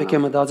للعالم. է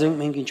մտածենք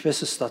մենք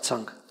ինչպես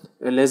ստացանք։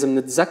 لازم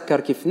نتذكر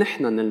كيف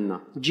نحن نلنا.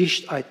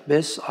 Ճիշտ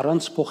այդպես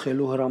առանց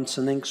փոխելու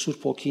հրամցնենք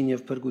Սուրբ Հոգին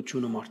եւ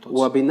բրգությունը մարդոց։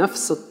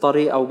 وبنفس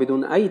الطريقه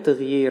وبدون اي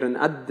تغيير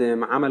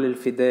نقدم عمل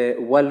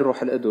الفداء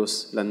والروح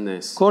القدس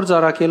للناس. Գործ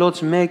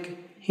արակելոց 1,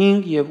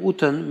 5 եւ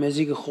 8-ն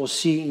մեզի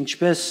կխոսի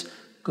ինչպես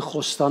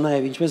կխոստանա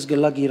եւ ինչպես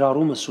գլա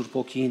գիրառումը Սուրբ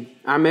Հոգին։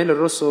 أعمال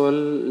الرسل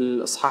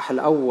الإصحاح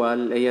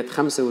الأول آيات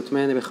 5 و8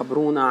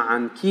 بيخبرونا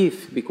عن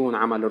كيف بيكون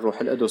عمل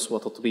الروح القدس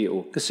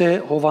وتطبيقه.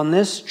 Կսե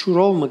Հովանես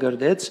ճուրով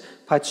մգրդեց,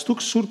 բայց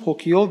դուք Սուրբ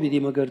Հոգիով պիտի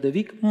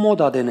մգրդվիք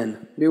մոդադենեն։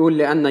 بيقول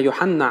لأن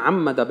يوحنا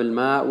عمد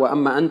بالماء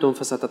وأما أنتم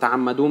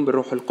فستتعمدون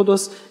بالروح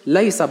القدس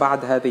ليس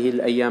بعد هذه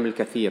الأيام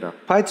الكثيرة.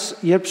 Բայց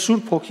երբ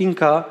Սուրբ Հոգին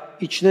կա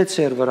իջնե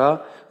ծեր վրա,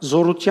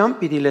 զորությամբ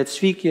պիտի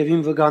լեցվիք եւ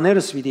իմ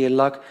վգաներս պիտի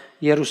ելլակ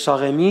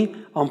Երուսաղեմի,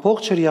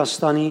 ամբողջ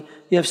Հրեաստանի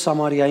եւ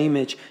Սամարիայի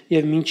մեջ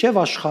եւ մինչեւ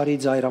աշխարհի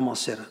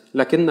ծայրամասերը։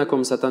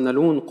 لكنكم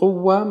ستنالون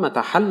قوة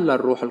متى حل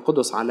الروح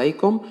القدس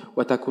عليكم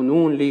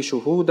وتكونون لي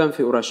شهودا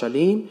في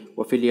أورشليم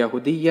وفي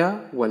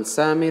اليهودية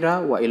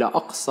والسامرة وإلى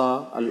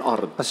أقصى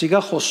الأرض. Ասիկա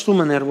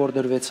խոստումը ներվոր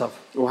դրվեցավ։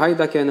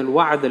 وهيدا كان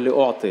الوعد اللي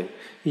أعطي.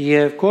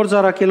 Եվ Գործ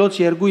արակելոց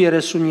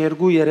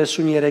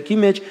 2:32-33-ի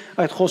մեջ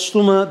այդ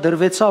խոստումը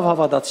դրվեցավ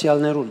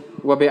հավատացյալներուն։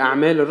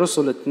 وبأعمال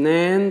الرسل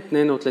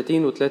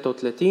 2:32 و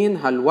 33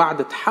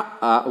 هالوعد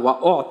تحقق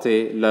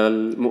وأعطي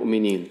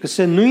للمؤمنين.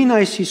 Կսե նույն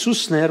այս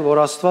Հիսուսն էր, որ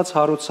Աստված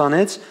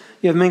հարուցանեց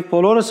եւ մենք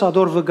բոլորս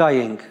ադոր վգայ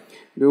ենք։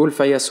 بيقول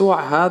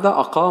فيسوع هذا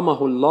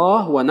أقامه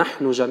الله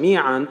ونحن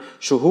جميعا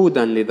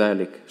شهودا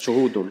لذلك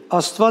شهود.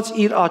 Աստված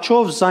իր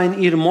աչով զայն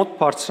իր մոտ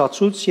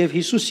բարձրացուց եւ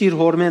Հիսուս իր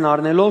հորմեն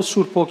առնելով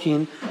Սուրբ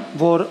Հոգին,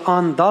 որ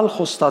անդալ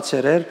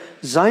խոստացեր էր,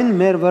 զայն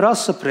մեր վրա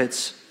սփռեց։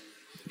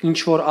 Ինչ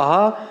որ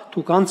ահա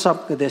դուք անցապ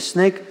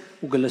կտեսնեք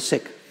ու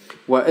կլսեք։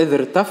 وإذ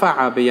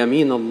ارتفع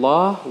بيمين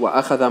الله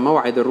وأخذ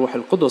موعد الروح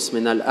القدس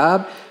من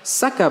الآب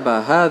سكب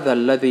هذا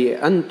الذي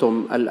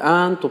أنتم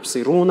الآن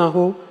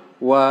تبصرونه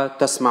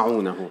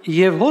وتسمعونه.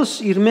 Եվ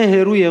հոս իր մե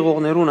հերու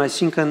եղողներուն,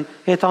 այսինքն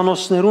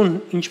հետանոսներուն,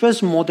 ինչպես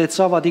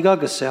մոդեցավ ադիգա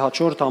գսե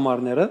հաջորդ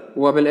ամառները,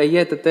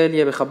 وبالآيات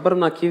التالية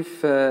بخبرنا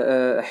كيف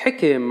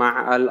حكي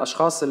مع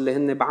الأشخاص اللي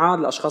هن بعاد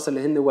الأشخاص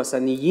اللي هن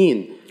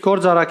وثنيين.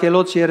 Գործ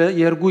արակելոց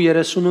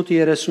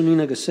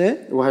 2:38-39 գսե,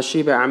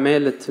 وهالشي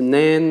بأعمال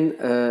 2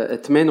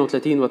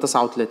 38 و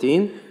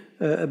 39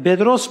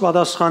 Պետրոս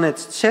պատասխանեց.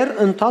 «Ձեր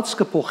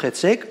ընթացքը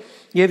փոխեցեք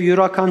եւ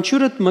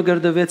յուրաքանչյուրդ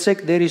մգրդվեցեք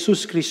Տեր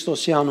Հիսուս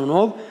Քրիստոսի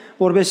անունով,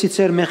 որովհետեւ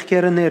ձեր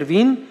մեղքերը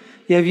ներվին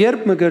եւ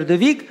երբ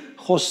մգրդվիք,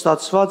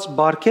 խոստացված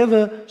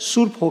բարգեւը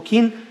Սուրբ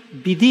Հոգին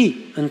պիտի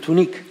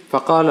ընդունիք»։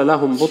 فقال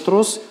لهم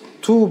بطرس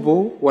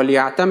توبوا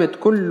وليعتمد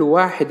كل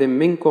واحد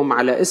منكم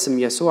على اسم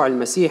يسوع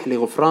المسيح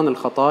لغفران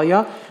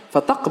الخطايا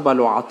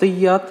فتقبلوا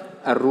عطية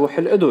الروح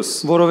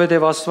القدس.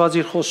 Որովհետեւ Աստված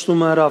իր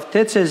խոստումը հրավ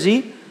թե ցեզի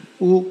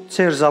ու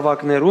ձեր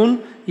զավակներուն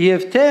եւ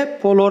թե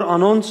բոլոր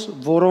անոնց,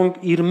 որոնք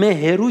իր մե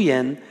հերու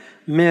են,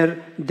 մեր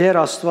Տեր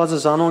Աստվածը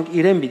զանոնք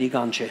իրեն պիտի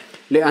կանչե։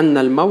 لأن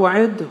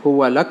الموعد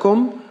هو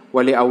لكم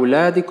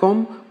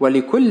ولأولادكم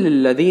ولكل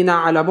الذين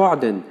على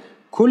بعد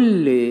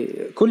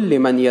كل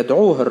من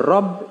يدعوه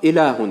الرب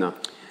إلهنا.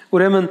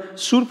 Ուրեմն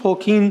Սուրբ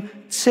Հոգին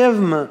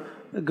ցևը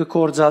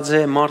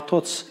գործածե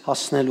մարդոց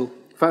հասնելու։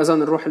 فإذا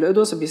الروح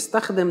القدس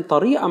بيستخدم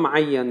طريقة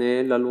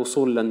معينة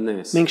للوصول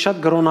للناس. Մենք շատ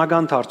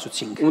գրոնական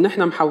դարձուցինք։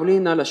 ونحن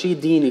محولينها لشيء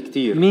ديني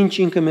كتير. Մինչ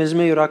ինքը մեզ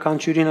մե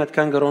յուրաքանչյուրին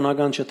այդքան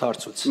գրոնական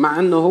չդարձուց։ مع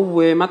انه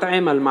هو ما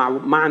تعامل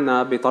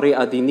معنا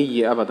بطريقة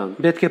دينية ابدا.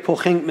 Պետք է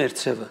փոխենք մեր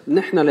ցևը։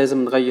 نحن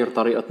لازم نغير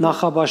طريقتنا.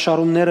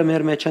 Նախաբաշարումները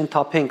մեր մեջ են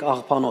թափենք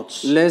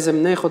աղբանոց։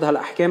 لازم ناخذ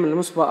هالاحكام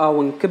المسبقة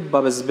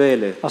ونكبها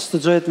بزبالة.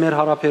 Աստծո հետ մեր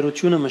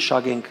հարաբերությունը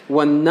մշակենք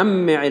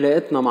وننمي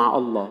علاقتنا مع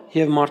الله.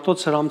 եւ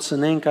մարդոց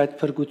հրամցնենք այդ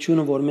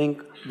փրկությունը, որ մենք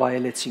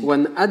վայելեցինք։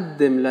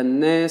 ونقدم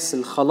للناس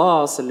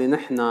الخلاص اللي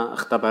نحن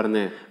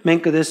اختبرناه.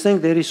 Մենք կտեսնենք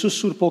Տեր Հիսուս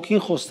Սուրբ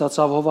Հոգին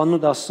խոստացավ Հովաննու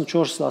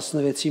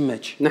 14-16-ի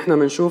մեջ։ نحن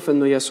بنشوف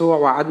انه يسوع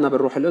وعدنا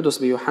بالروح القدس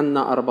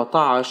بيوحنا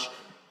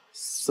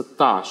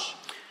 14-16.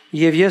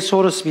 Եվ ես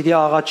օրս պիտի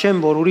աղաչեմ,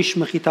 որ ուրիշ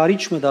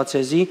մխիթարիչ մտա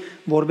ցեզի,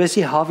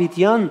 որբեսի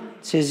հավիտյան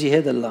ցեզի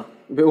հետ լա։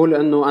 بيقول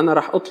انه انا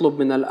رح اطلب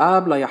من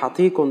الاب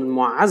ليعطيكم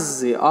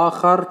معزي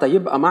اخر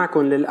تيبقى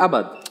معكم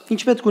للابد.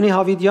 Ինչ պետք ունի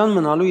հավիտյան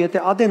մնալու, եթե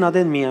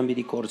ադեն միան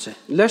պիտի կործե։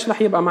 ليش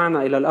رح يبقى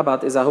معنا الى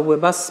الابد اذا هو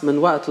بس من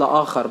وقت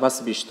لاخر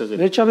بس بيشتغل؟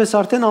 Վերջապես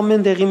արդեն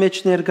ամեն տեղի մեջ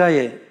ներկա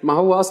է։ ما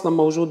هو اصلا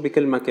موجود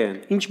بكل مكان.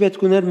 Ինչ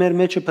պետք ուներ մեր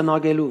մեջը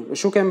բնագելու։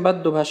 شو كان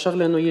بده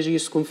بهالشغله انه يجي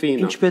يسكن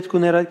فينا؟ Ինչ պետք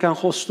ուներ այդքան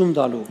խոստում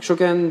տալու։ شو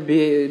كان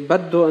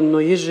بده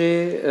انه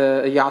يجي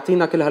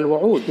يعطينا كل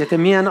هالوعود؟ Եթե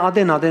միան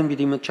ադեն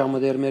պիտի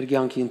մտչամդեր մեր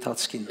կյանքի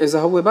ընթացքին։ اذا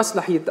هو بس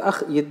رح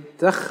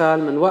يتدخل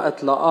من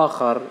وقت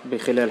لاخر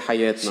بخلال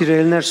حياتنا.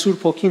 Սիրելիներ,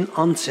 Սուրբ Հոգին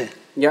անց է։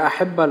 يا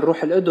أحبة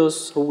الروح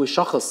القدس هو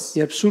شخص.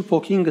 Երբ Սուրբ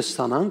Հոգին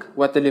կստանանք,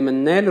 وقت اللي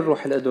مننال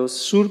الروح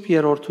القدس Սուրբ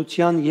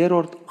Երրորդության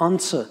երրորդ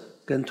անձը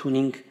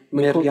կընդունենք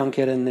մեր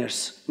կյանքերեն ներս։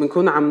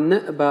 منكون عم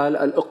نقبل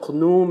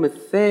الإقنوم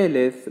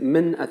الثالث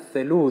من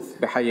الثالوث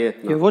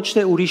بحياتنا. Եվ ոչ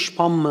թե ուրիշ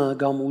բամը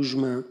կամ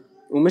ուժը,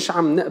 ومش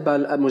عم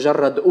نقبل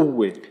مجرد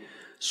قوة.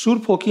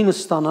 Սուրբ Հոգին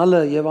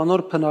ստանալը եւ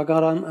անոր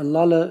բնակարան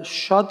լալը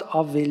շատ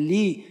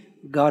ավելի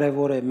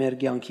կարեւոր է մեր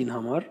կյանքին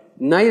համար։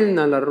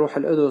 نيلنا للروح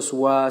القدس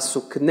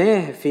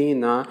وسكناه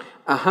فينا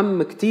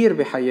أهم كتير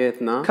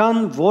بحياتنا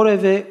Քան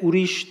որևէ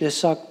ուրիշ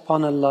տեսակ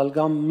բանը լալ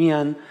կամ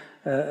միան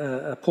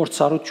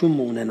փորձառություն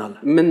ունենալ։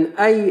 من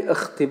أي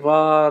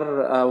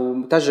اختبار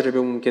أو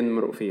تجربة ممكن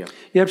نمرق فيها.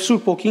 Երբ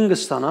Սուրբ Հոգին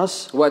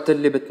կստանաս, وقت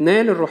اللي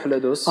بتنال الروح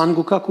القدس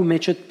անգուկակու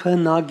մեջդ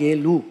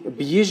փնագելու,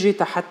 بيجي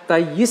حتى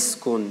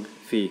يسكن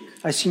فيك.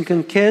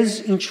 այսինքն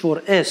քեզ ինչ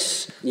որ ես,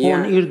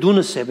 ոնց իր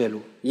դունը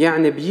սեբելու։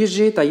 يعني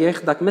بيجي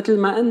تياخدك مثل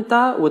ما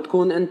أنت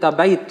وتكون أنت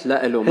بيت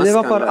لإله مسكن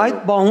Հետևաբար այդ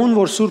لإله. բահուն,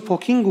 որ Սուրբ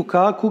Հոգին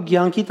գուկա, քու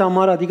կյանքի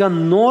համար ադիգա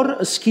նոր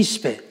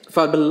սկիզբ է։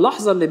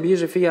 فباللحظة اللي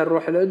بيجي فيها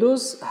الروح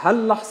القدس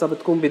هاللحظة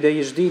بتكون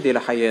بداية جديدة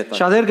لحياتك.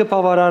 Շատեր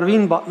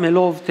կբավարարվին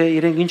մելով թե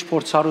իրենք ինչ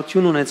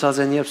փորձառություն ունեցած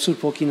են, երբ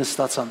Սուրբ Հոգին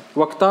ստացան։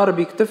 وكتار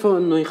بيكتفوا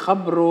انه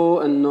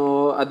يخبروا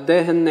انه قد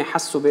ايه هن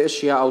حسوا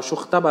باشياء او شو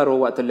اختبروا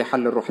وقت اللي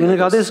حل الروح القدس.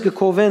 Նկատես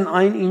կկովեն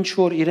այն ինչ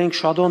որ իրենք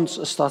շատոնց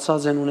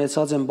ստացած են,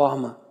 ունեցած են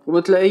բահմը։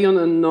 وبتلاقيهم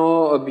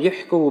انه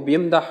بيحكوا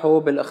وبيمدحوا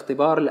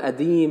بالاختبار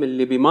القديم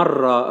اللي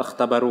بمرة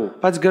اختبروه.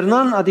 Բայց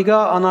գրնան ադիգա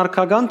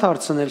անարգական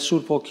դարձնել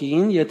Սուրբ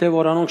Հոգին, եթե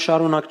որանոնք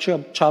շարունակ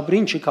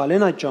չաբրին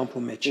չկալեն այդ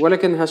ջամփու մեջ։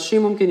 ولكن هالشيء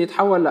ممكن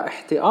يتحول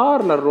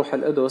لاحتقار للروح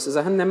القدس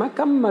اذا هن ما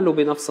كملوا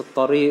بنفس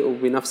الطريق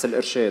وبنفس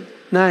الارشاد.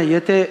 Նա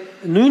եթե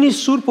նույնիսկ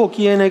Սուրբ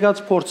Հոգի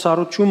եկած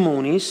փորձառություն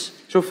ունիս,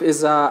 شوف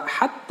اذا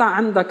حتى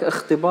عندك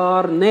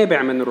اختبار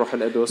نابع من الروح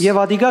القدس եւ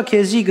ադիգա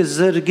քեզի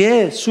կզրգե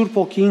Սուրբ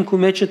Հոգին քու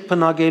մեջդ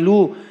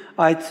բնագելու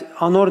այդ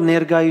անոր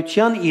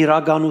ներգայության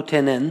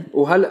իրականութենեն,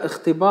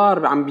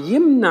 وهالاختبار عم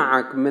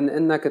بيمنعك من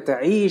انك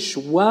تعيش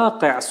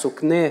واقع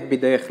سكناه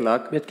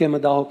بداخلك، պետք է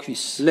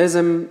մտահոգվիս։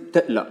 لازم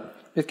تقلق.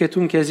 Պետք է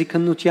դու քեզի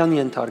քննության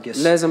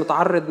ենթարկես։ لازم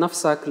تعرض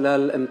نفسك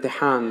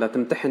للامتحان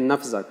لتمتحن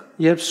نفسك.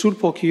 Երբ Սուրբ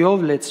Հոգիով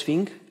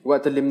լեցվինք,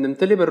 وقت اللي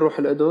بنمتلي بالروح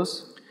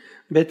القدس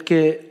պետք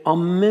է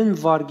ամեն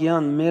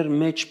վարգյան մեր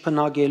մեջ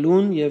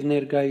բնագելուն եւ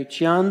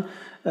ներգայության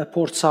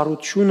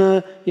փորձառությունը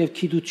եւ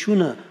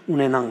քիդությունը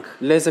ունենանք։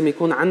 لازم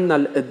يكون عندنا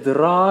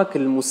الإدراك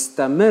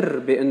المستمر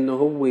بأنه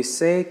هو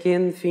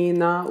ساكن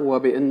فينا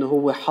وبأنه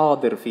هو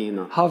حاضر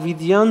فينا.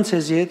 Հավիդյան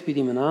ցեզի հետ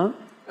պիտի մնա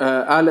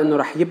قال إنه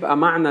رح يبقى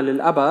معنا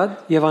للأبد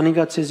եւ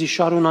անիկա ցեզի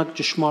շարունակ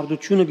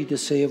ճշմարտությունը պիտի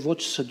սե եւ ոչ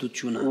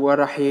սդությունը։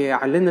 ورح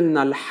يعلن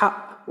لنا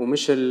الحق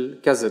ومش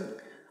الكذب.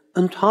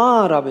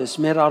 Ընդհանրապես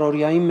մեր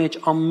առօրյայի մեջ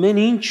ամեն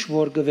ինչ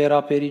որ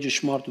գվերապերի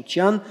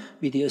ճշմարտության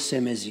պիտի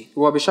ասեմեզի։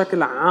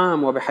 وبشكل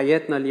عام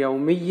وبحياتنا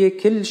اليومية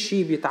كل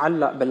شيء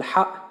بيتعلق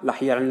بالحق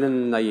رح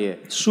يعلن لنا إياه.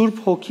 Սուրբ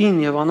Հոգին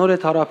եւ անոր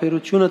այդ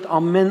հարաբերությունը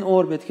ամեն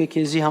օր պետք է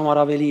քեզի համար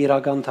ավելի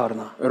իրական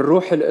դառնա։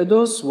 الروح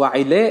القدس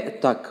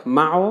وعلاقتك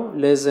معه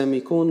لازم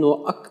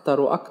يكونوا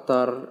أكثر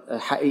وأكثر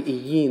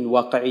حقيقيين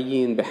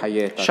واقعيين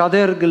بحياتك.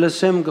 Շատեր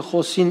գլսեմ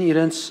գխոսին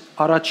իրենց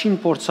առաջին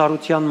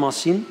փորձառության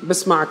մասին,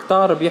 بسمع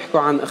كتار بيحكوا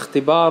عن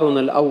اختبارهم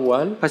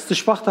الأول، բայց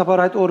դժբախտաբար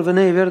այդ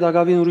օրվանե իվեր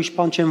դակավին ուրիշ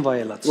բան չեն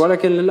վայելած։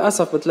 ولكن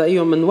للأسف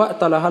بتلاقيهم من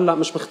وقتها لهلا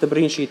مش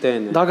مختبرين شيء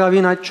تاني.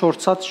 Դակավին այդ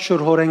չորցած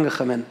շրհորեն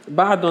գխմեն։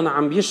 بعدهم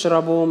عم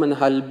بيشربوا من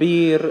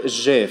هالبير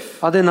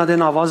الجاف.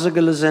 Ադեն ավազը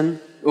գլզեն,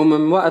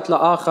 ومن وقت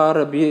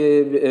لآخر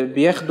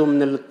بياخدوا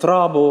من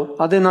الترابو.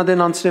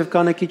 ադեն անցրև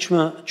կանը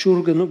քիչմը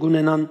ճուր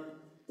գունենան,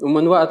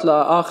 ومن وقت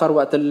لآخر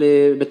وقت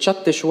اللي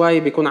بتشت شوي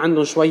بيكون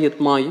عندهم شوية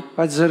مي.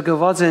 բայց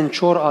զրկված են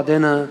չոր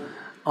ադենը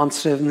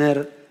անցրևներ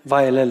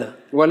վայելելը,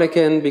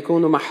 ولكن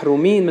بيكونوا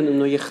محرومين من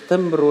انه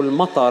يختبروا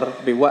المطر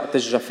بوقت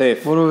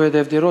الجفاف.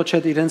 որովհետև դերոջ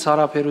հետ իրենց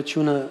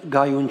հարաբերությունը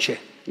գայուն չէ։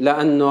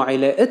 لأنه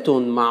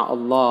علاقتهم مع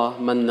الله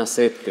منا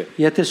ثابتة.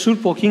 Եթե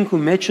Սուրբ Հոգին քու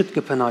մեջդ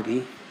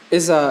կփնագի,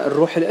 إذا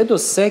الروح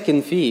القدس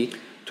ساكن فيك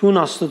Տուն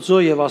Աստծո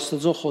եւ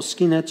Աստծո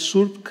խոսքին հետ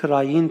Սուրբ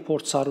քրային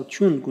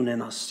փորձառություն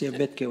կունենաս եւ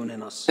պետք է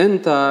ունենաս։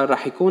 أنت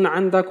رح يكون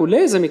عندك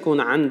ولازم يكون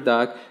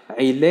عندك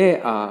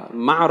علاقة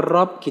مع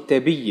الرب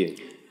كتابية.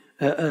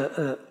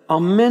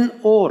 Ամեն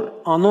օր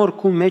անոր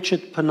քու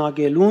մեջդ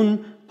փնագելուն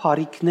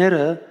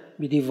բարիկները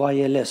պիտի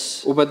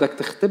վայելես, وبدك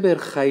تختبر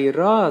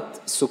خيرات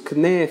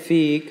سكناه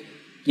فيك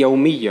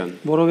يوميا.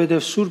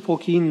 որովհետև Սուրբ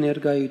Հոգին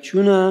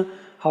ներգայությունը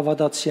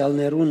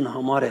հավատացյալներուն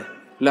համար է։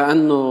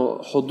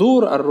 لأنه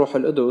حضور الروح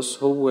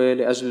القدس هو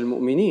لأجل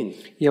المؤمنين.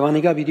 Եվ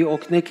անիկա պիտի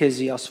օգնե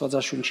քեզի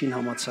Աստվածաշունչին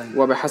համաձայն։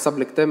 وبحسب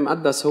الكتاب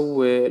المقدس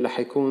هو رح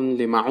يكون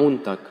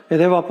لمعونتك.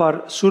 Հետևաբար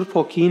Սուրբ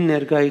Հոգին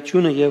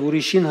ներգայությունը եւ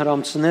ուրիշին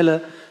հրամցնելը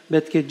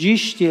պետք է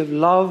ճիշտ եւ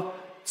լավ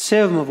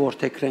ցևը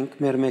որթեքրենք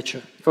մեր մեջը։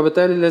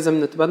 فبالتالي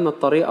لازم نتبنى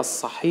الطريقة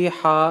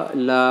الصحيحة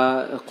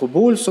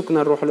لقبول سكن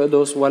الروح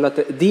القدس ولا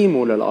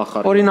تقديمه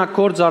للآخر. Օրինակ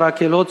Գործ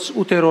Արաքելոց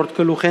 8-րդ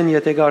գլուխեն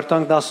եթե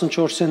գարտանք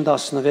 14-ին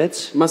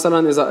 16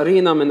 مثلا إذا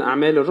قرينا من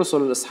أعمال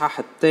الرسل الإصحاح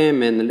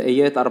الثامن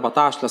الآيات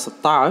 14 ل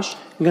 16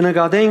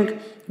 կնկատենք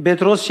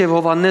Պետրոս եւ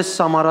Հովանես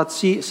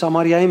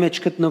Սամարիայի մեջ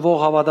գտնվող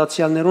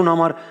հավատացյալներուն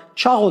համար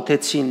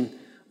չաղոթեցին,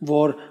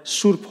 որ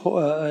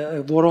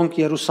որոնք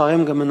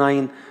Երուսաղեմ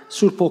կմնային,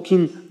 Սուրբ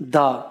Հոգին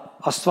դա,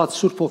 Աստված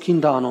Սուրբ Հոգին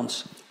դա անոնց։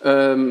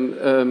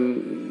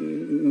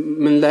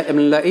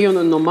 منلاقيهم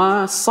إنه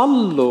ما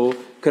صلوا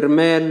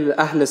كرمال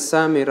أهل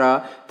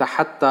السامرة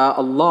حتى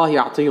الله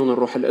يعطيهم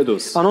الروح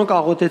القدس. Անոնք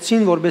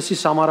աղոթեցին, որբեսի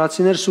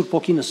սամարացիներ Սուրբ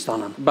Հոգին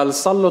ստանան։ بل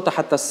صلوا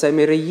حتى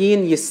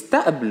السامريين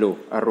يستقبلوا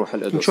الروح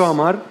القدس. Ինչու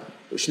համար?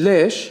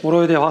 ليش؟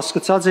 Որովհետեւ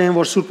հասկացած էին,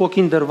 որ Սուրբ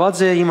Հոգին դրված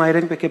է, հիմա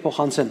իրենք պետք է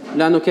փոխանցեն։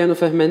 لأنه كانوا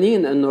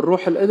فهمانين إنه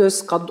الروح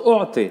القدس قد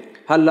أعطي.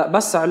 هلا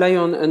بس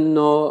عليهم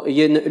إنه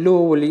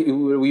ينقلوه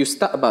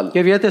ويستقبل.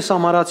 Եվ եթե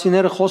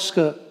սամարացիները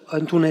խոսքը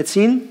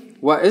ընդունեցին,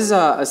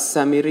 وإذا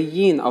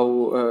السامريين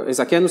أو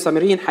إذا كانوا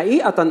سامريين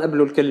حقيقة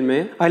قبلوا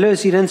الكلمة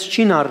այլևս իրենց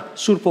չինար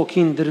Սուրբ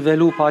Հոգին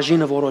դրվելու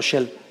բաժինը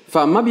որոշել։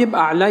 فما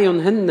بيبقى عليهم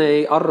هن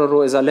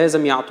يقرروا إذا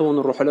لازم يعطون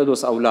الروح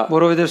القدس أو لا.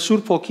 Որովհետև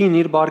Սուրբ Հոգին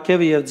իր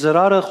բարգեւը եւ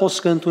ծրարը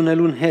խոսքը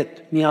ընդունելուն հետ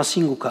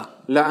միասին գուկա։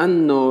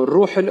 لأنه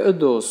الروح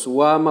القدس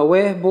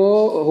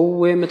ومواهبه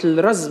هو مثل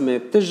رزمة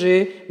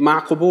بتجي مع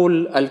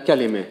قبول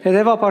الكلمة.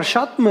 Հետևաբար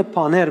շատ մը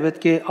բաներ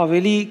պետք է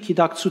ավելի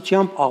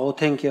գիտակցությամբ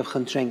աղոթենք եւ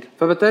խնդրենք։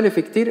 فبالتالي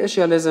في كتير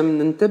اشياء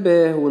لازم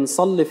ننتبه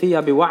ونصلي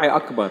فيها بوعي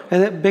اكبر.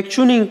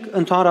 Բեկչունինք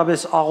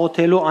ընդհանրապես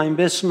աղոթելու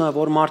այնպես մը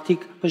որ մարդիկ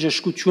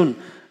բժշկություն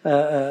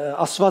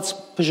Աստված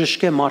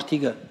բժշկե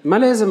մարդիկը։ ما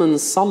لازم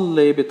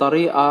نصلي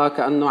بطريقة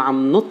كأنه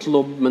عم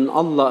نطلب من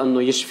الله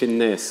انه يشفي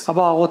الناس.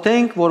 Ապա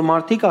աղոթենք, որ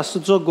մարդիկ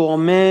Աստծո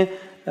կողմէ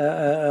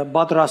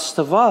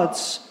պատրաստված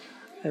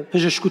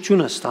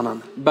բժշկությունը ստանան։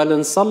 بل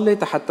نصلي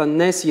حتى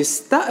الناس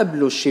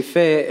يستقبلوا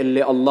الشفاء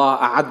اللي الله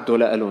أعده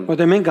لهم.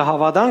 Որտեղ մենք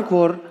հավատանք,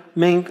 որ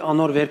մենք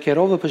անոր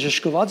վերքերով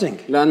բժշկված ենք։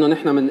 لأنه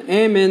نحن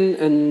بنآمن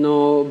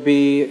إنه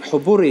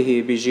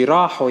بحبره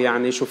بجراحه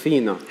يعني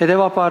شفينا.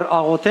 Հետևաբար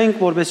աղոթենք,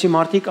 որբեսի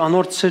մարդիկ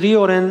անոր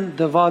ծրիորեն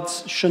դված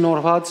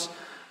շնորհված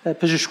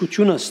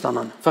բժշկությունը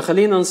ստանան։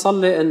 فخلينا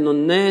نصلي إنه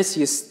الناس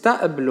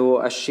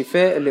يستقبلوا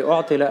الشفاء اللي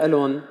أعطي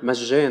لهم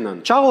مجانا.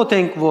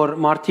 Չաղոթենք, որ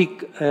մարդիկ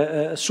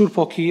Սուրբ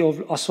Հոգիով,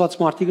 Աստված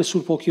մարդիկը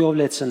Սուրբ Հոգիով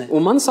լեցնե։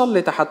 وما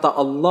نصلي حتى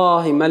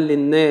الله يملي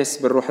الناس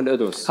بالروح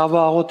القدس.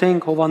 Հավա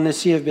աղոթենք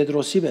Հովանեսի եւ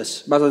Պետրոսի պես,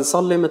 بل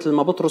نصلي مثل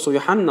ما بطرس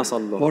ويوحنا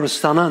صلوا որ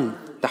ստանան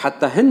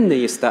حتى هن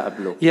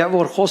يستقبلوا. եւ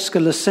որ խոսքը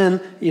լսեն,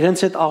 իրենց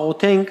հետ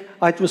աղոթենք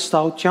այդ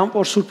վստահությամբ,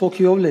 որ Սուրբ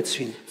Հոգիով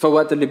լեցվին։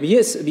 فوقت اللي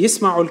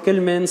بيسمعوا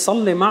الكلمة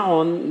نصلي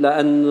معهم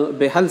لأن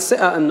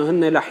بهالثقة إنه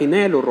هن رح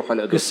ينالوا الروح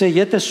القدس. Գսե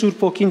եթե Սուրբ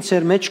Հոգին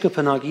ծեր մեջ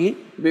կփնագի,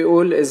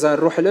 بيقول إذا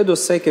الروح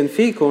القدس ساكن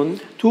فيكم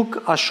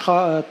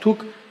դուք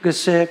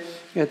գսե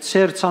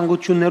ծեր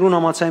ցանկություններուն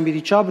համաձայն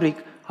պիտի ճաբրիկ,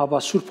 հաբա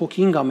Սուրբ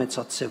Հոգին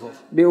գամեցած ծևով։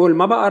 بيقول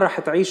ما بقى رح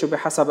تعيشوا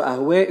بحسب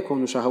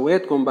أهوائكم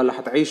وشهواتكم بل رح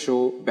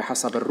تعيشوا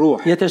بحسب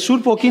الروح. Եթե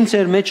Սուրբ Հոգին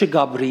ծեր մեջը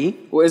գաբրի,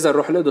 وإذا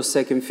الروح القدس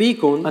ساكن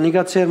فيكم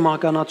անիկա ծեր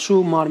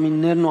մահկանացու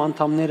մարմիններն ու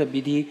անդամները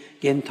պիտի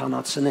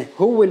գենթանացնե։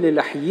 هو اللي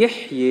رح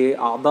يحيي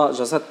أعضاء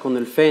جسدكم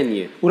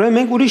الفانية. Ուրեմն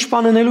մենք ուրիշ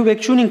բան անելու վեք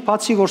չունենք,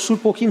 բացի որ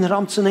Սուրբ Հոգին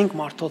հրամցնենք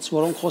մարդոց,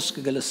 որոնք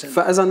խոսքը գլսեն։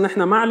 فإذا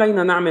نحن ما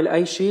علينا نعمل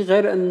أي شيء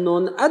غير إنه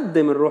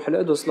نقدم الروح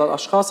القدس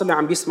للأشخاص اللي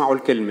عم بيسمعوا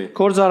الكلمة.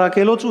 Գործ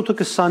Արաքելոց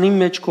 8:20-ի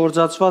մեջ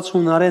կորզածված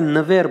հունարեն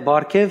նվեր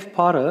բարգև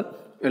բարը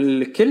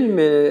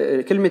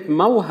كلمة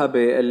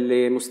موهبة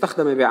اللي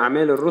مستخدمة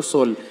بأعمال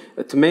الرسل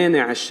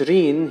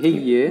 28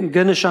 هي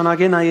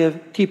կնշանակե նաև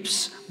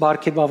tips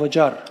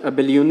բարգևավճար։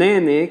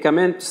 باليوناني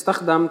كمان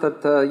تستخدم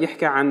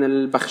يحكي عن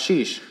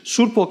البخشيش.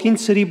 Սուրբ Հոգին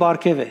ծրի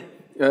բարգև է։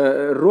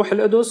 الروح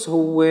القدس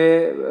هو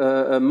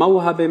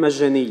موهبة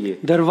مجانية.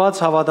 Դրված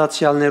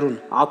հավատացյալներուն։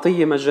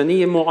 عطية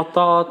مجانية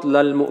معطاة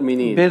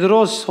للمؤمنين.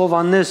 Պետրոս,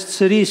 Հովանես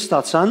ծրի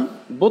ստացան,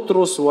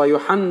 بطرس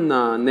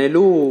ويوحنا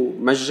نالوه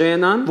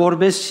مجانا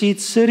որբեսի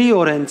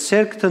ծրիորեն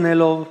ցերկ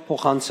տնելով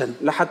փոխանցեն։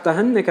 لحتى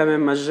هن كمان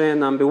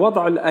مجانا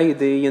بوضع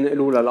الأيدي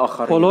ينقلوه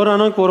للآخرين. Բոլոր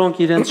անոնք, որոնք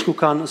իրենց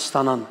կուքան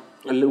ստանան։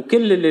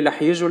 وكل اللي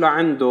رح يجوا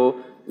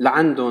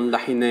لعندهم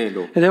رح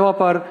ينالوا.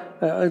 Հետևաբար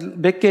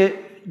բեկե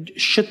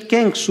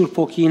շտկենք Սուրբ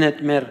Հոգին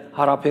հետ մեր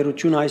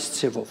հարաբերությունը այս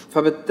ցևով։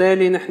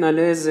 فبالتالي نحن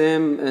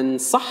لازم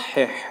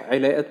نصحح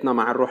علاقتنا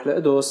مع الروح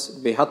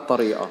القدس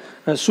بهالطريقة.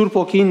 Սուրբ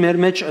Հոգին մեր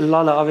մեջ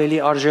լալը ավելի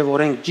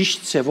արժևորենք ճիշտ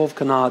ցևով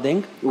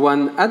կնահատենք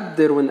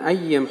ونقدر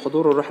ونقيم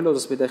حضور الروح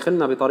القدس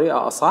بداخلنا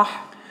بطريقة أصح.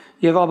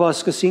 եւ ապա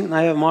սկսենք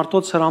նաեւ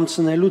մարդոց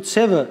հրամցնելու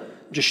ցևը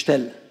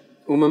ճշտել։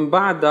 ومن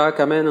بعدها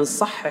كمان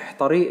نصحح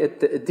طريقة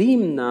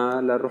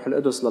تقديمنا للروح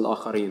القدس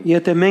للآخرين.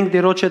 Եթե մենք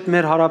դերոջ հետ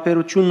մեր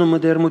հարաբերությունն ու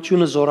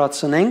մդերմությունը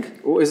զորացնենք,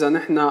 وإذا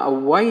نحن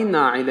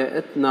قوينا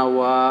علاقتنا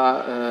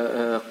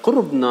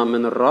وقربنا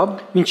من الرب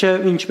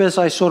ինչպես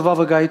այսօրվա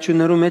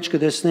վկայություններում մեջ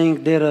կտեսնենք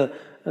դերը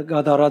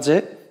գադարած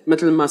է,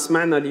 مثل ما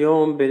سمعنا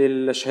اليوم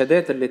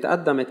بالشهادات اللي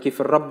تقدمت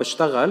كيف الرب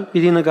اشتغل.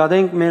 Պիտի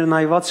նկատենք մեր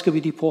նայվածքը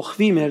պիտի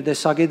փոխվի, մեր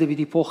տեսակետը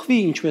պիտի փոխվի,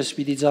 ինչպես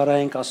պիտի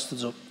ծառայենք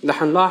Աստծո։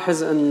 رح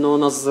نلاحظ انه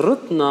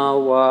نظرتنا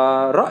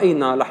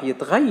ورأينا رح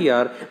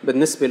يتغير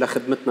بالنسبة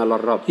لخدمتنا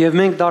للرب. Եվ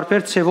մենք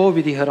դարբեր ցևով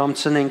պիտի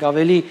հրամցնենք,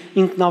 ավելի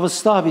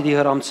ինքնավստահ պիտի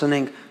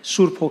հրամցնենք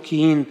Սուրբ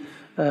Հոգին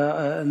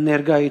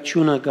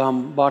ներգայությունը կամ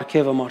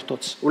բարգեւը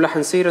մարդոց։ ورح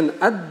نصير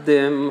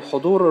نقدم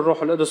حضور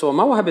الروح القدس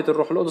وموهبة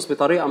الروح القدس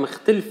بطريقة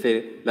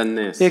مختلفة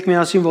للناس. Եկեք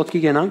միասին ոտքի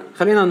գնանք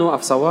خلينا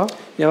نوقف سوا.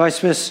 եւ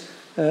այսպես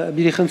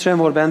պիտի խնդրեմ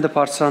որ բանդը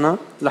բարձրանա։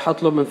 رح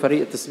اطلب من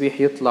فريق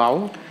التسبيح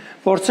يطلعوا.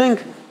 Փորձենք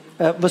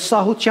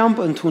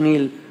վստահությամբ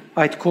ընդունել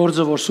այդ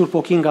կորձը, որ Սուրբ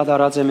Հոգին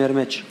գդարած է մեր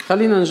մեջ։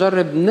 خلينا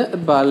نجرب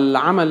نقبل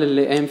العمل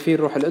اللي قام فيه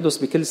الروح القدس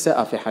بكل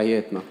ثقة في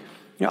حياتنا.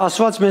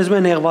 Աստված մեզ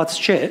նեղված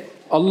չէ,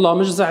 الله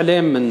مش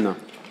زعلان منا.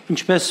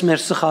 ինչպես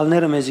մեր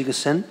սխալները մեզի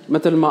գսեն,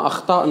 مثل ما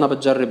أخطأنا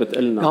بتجرب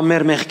تقلنا կամ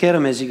մեր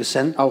մեղքերը մեզի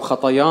գսեն, أو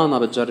خطايانا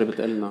بتجرب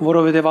تقلنا.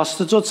 որովհետև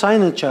Աստծո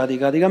ցայնը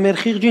չադիգա, դիգա մեր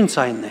խիղճին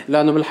ցայնն է։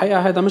 لأنه بالحقيقة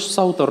هذا مش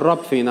صوت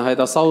الرب فينا،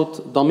 هذا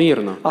صوت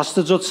ضميرنا.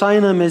 Աստծո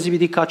ցայնը մեզի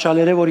պիտի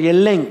քաչալերե, որ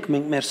ելենք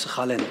մենք մեր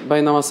սխալեն։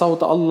 بينما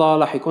صوت الله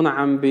رح يكون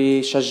عم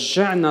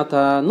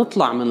بيشجعنا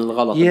نطلع من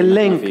الغلط اللي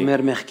نحن Ելենք فيه،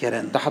 մեր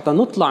մեղքերեն։ حتى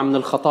نطلع من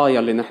الخطايا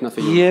اللي نحن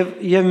فيها.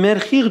 Եվ մեր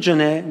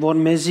խիղճն է, որ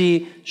մեզի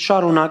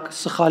շարունակ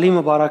սխալի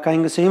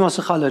մբարակային գսե, հիմա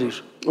սխալերիր։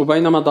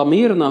 وبينما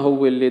ضميرنا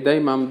هو اللي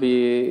دايما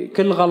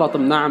بكل غلط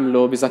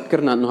بنعمله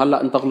بذكرنا انه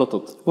هلا انت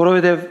غلطت.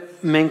 Որովհետև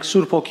մենք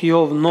Սուրբ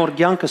Հոգիով նոր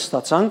կյանք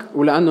ստացանք,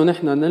 ولانه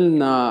نحن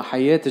نلنا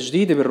حياة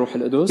جديدة بالروح եւ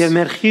القدس،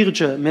 մեր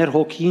խիղճը մեր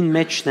հոգին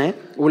մեջն է,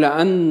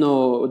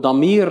 ولانه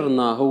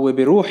ضميرنا هو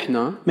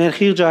بروحنا، մեր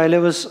խիղճը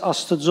այլևս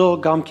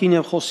Աստծո գամքին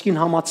եւ խոսքին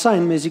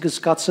համացայն մեզի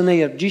կզգացնե,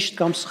 երբ ճիշտ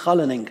կամ սխալ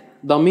ենք։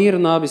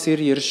 ضميرنا بصير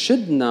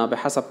يرشدنا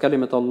بحسب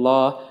كلمة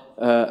الله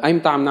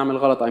ايمتى عم نعمل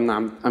غلط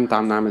ايمتى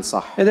عم نعمل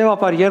صح.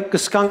 Հետևաբար երբ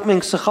կսկանք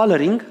մենք սխալ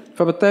ենք,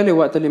 فبالتالي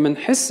وقت اللي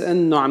منحس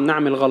انه عم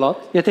نعمل غلط،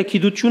 եթե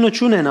գիտությունը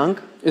չունենանք,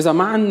 اذا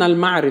ما عندنا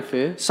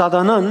المعرفة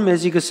Սատանան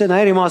մեզի գսե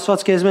նայր իմ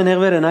Աստված քեզ մեն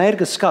հեղվեր է, նայր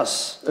կսկաս։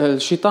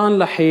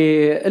 الشيطان رح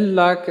يقول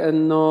لك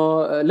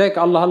انه ليك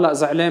الله هلا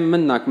زعلان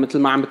منك مثل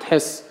ما عم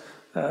بتحس.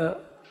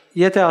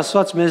 Եթե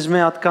Աստված մեզ մի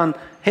հատկան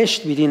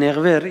հեշտ պիտի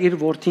նեղվեր, իր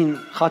որդին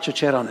խաչը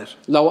չերաներ։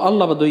 لو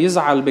الله بده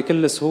يزعل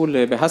بكل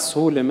سهولة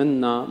بهالسهولة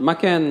منا ما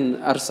كان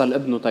أرسل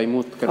ابنه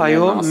تيموت Այո,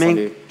 كرمالنا على մենք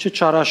الصليب.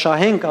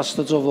 չչարաշահենք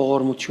Աստծո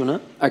ողորմությունը,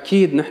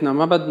 أكيد نحن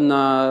ما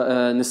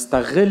بدنا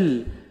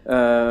نستغل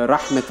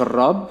رحمة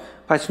الرب،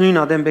 բայց նույն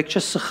ադեմբեք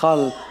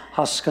չսխալ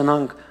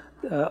հասկանանք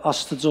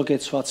Աստծո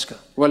գեցվածքը։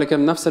 ولكن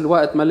بنفس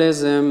الوقت ما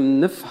لازم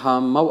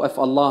نفهم موقف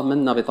الله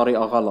منا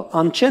بطريقة غلط.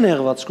 Ան չէ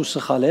նեղված կու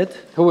սխալետ,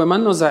 هو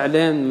منه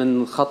زعلان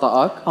من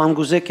خطأك، ան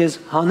գուզե քեզ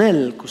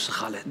հանել կու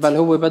սխալետ։ بل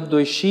هو بده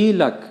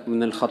يشيلك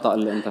من الخطأ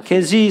اللي انت فيه.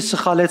 Քեզի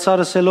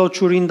սխալեցարսելով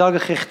ճուրին դագը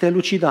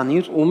խեղտելու չի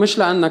դանիր, ومش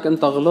لأنك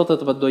انت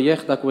غلطت بده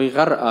ياخدك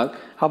ويغرقك،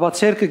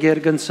 հաբացերքը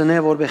գերգնցնե,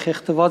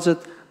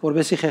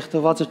 որբեսի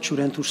խեղտվածը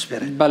ճուրեն դուրս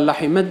բերե։ بل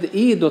رح يمد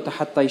ايده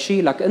حتى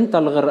يشيلك انت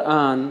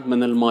الغرقان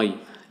من المي.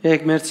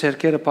 Եկեք մեր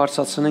ցերկերը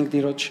բարձրացնենք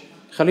Տիրոջ։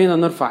 خلينا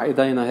نرفع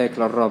ايدينا هيك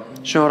للرب.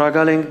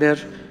 Շնորհակալ ենք Տեր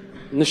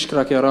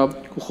نشكرك يا رب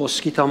քու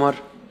խոսքիդ համար,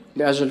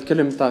 لأجل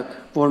كلمتك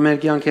որ մեր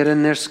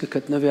կյանքերեն ներս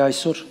կգտնվի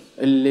այսօր։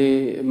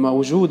 اللي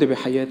موجودة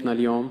بحياتنا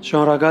اليوم.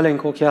 Շնորհակալ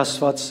ենք Հոգի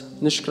Աստված,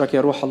 نشكرك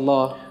يا روح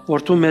الله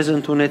որ դու մեզ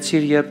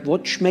ընդունեցիր, երբ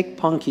ոչ մեկ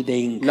բան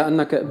գիտեինք։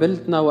 لأنك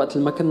قبلتنا وقت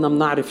ما كنا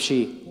بنعرف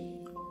شيء.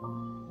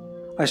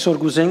 Այսօր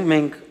գուզենք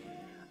մենք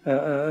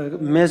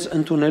մեզ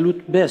ընդունելուց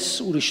բես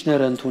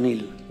ուրիշները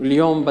ընդունել։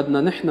 اليوم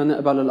بدنا نحن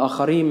نقبل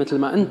الآخرين مثل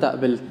ما أنت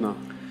قبلتنا.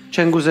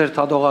 Չեն գուզեր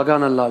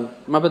թադողական լալ,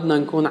 ما بدنا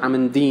نكون عم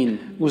ندين،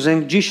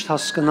 գուզենք ճիշտ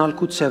հասկանալ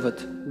քու ցևդ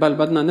بل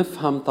بدنا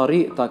نفهم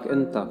طريقتك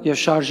أنت եւ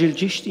շարժիլ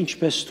ճիշտ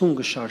ինչպես դու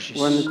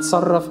կշարժիս։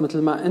 ونتصرف مثل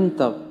ما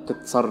أنت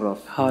بتتصرف.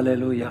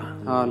 Հալելույա։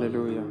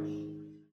 هاليلويا.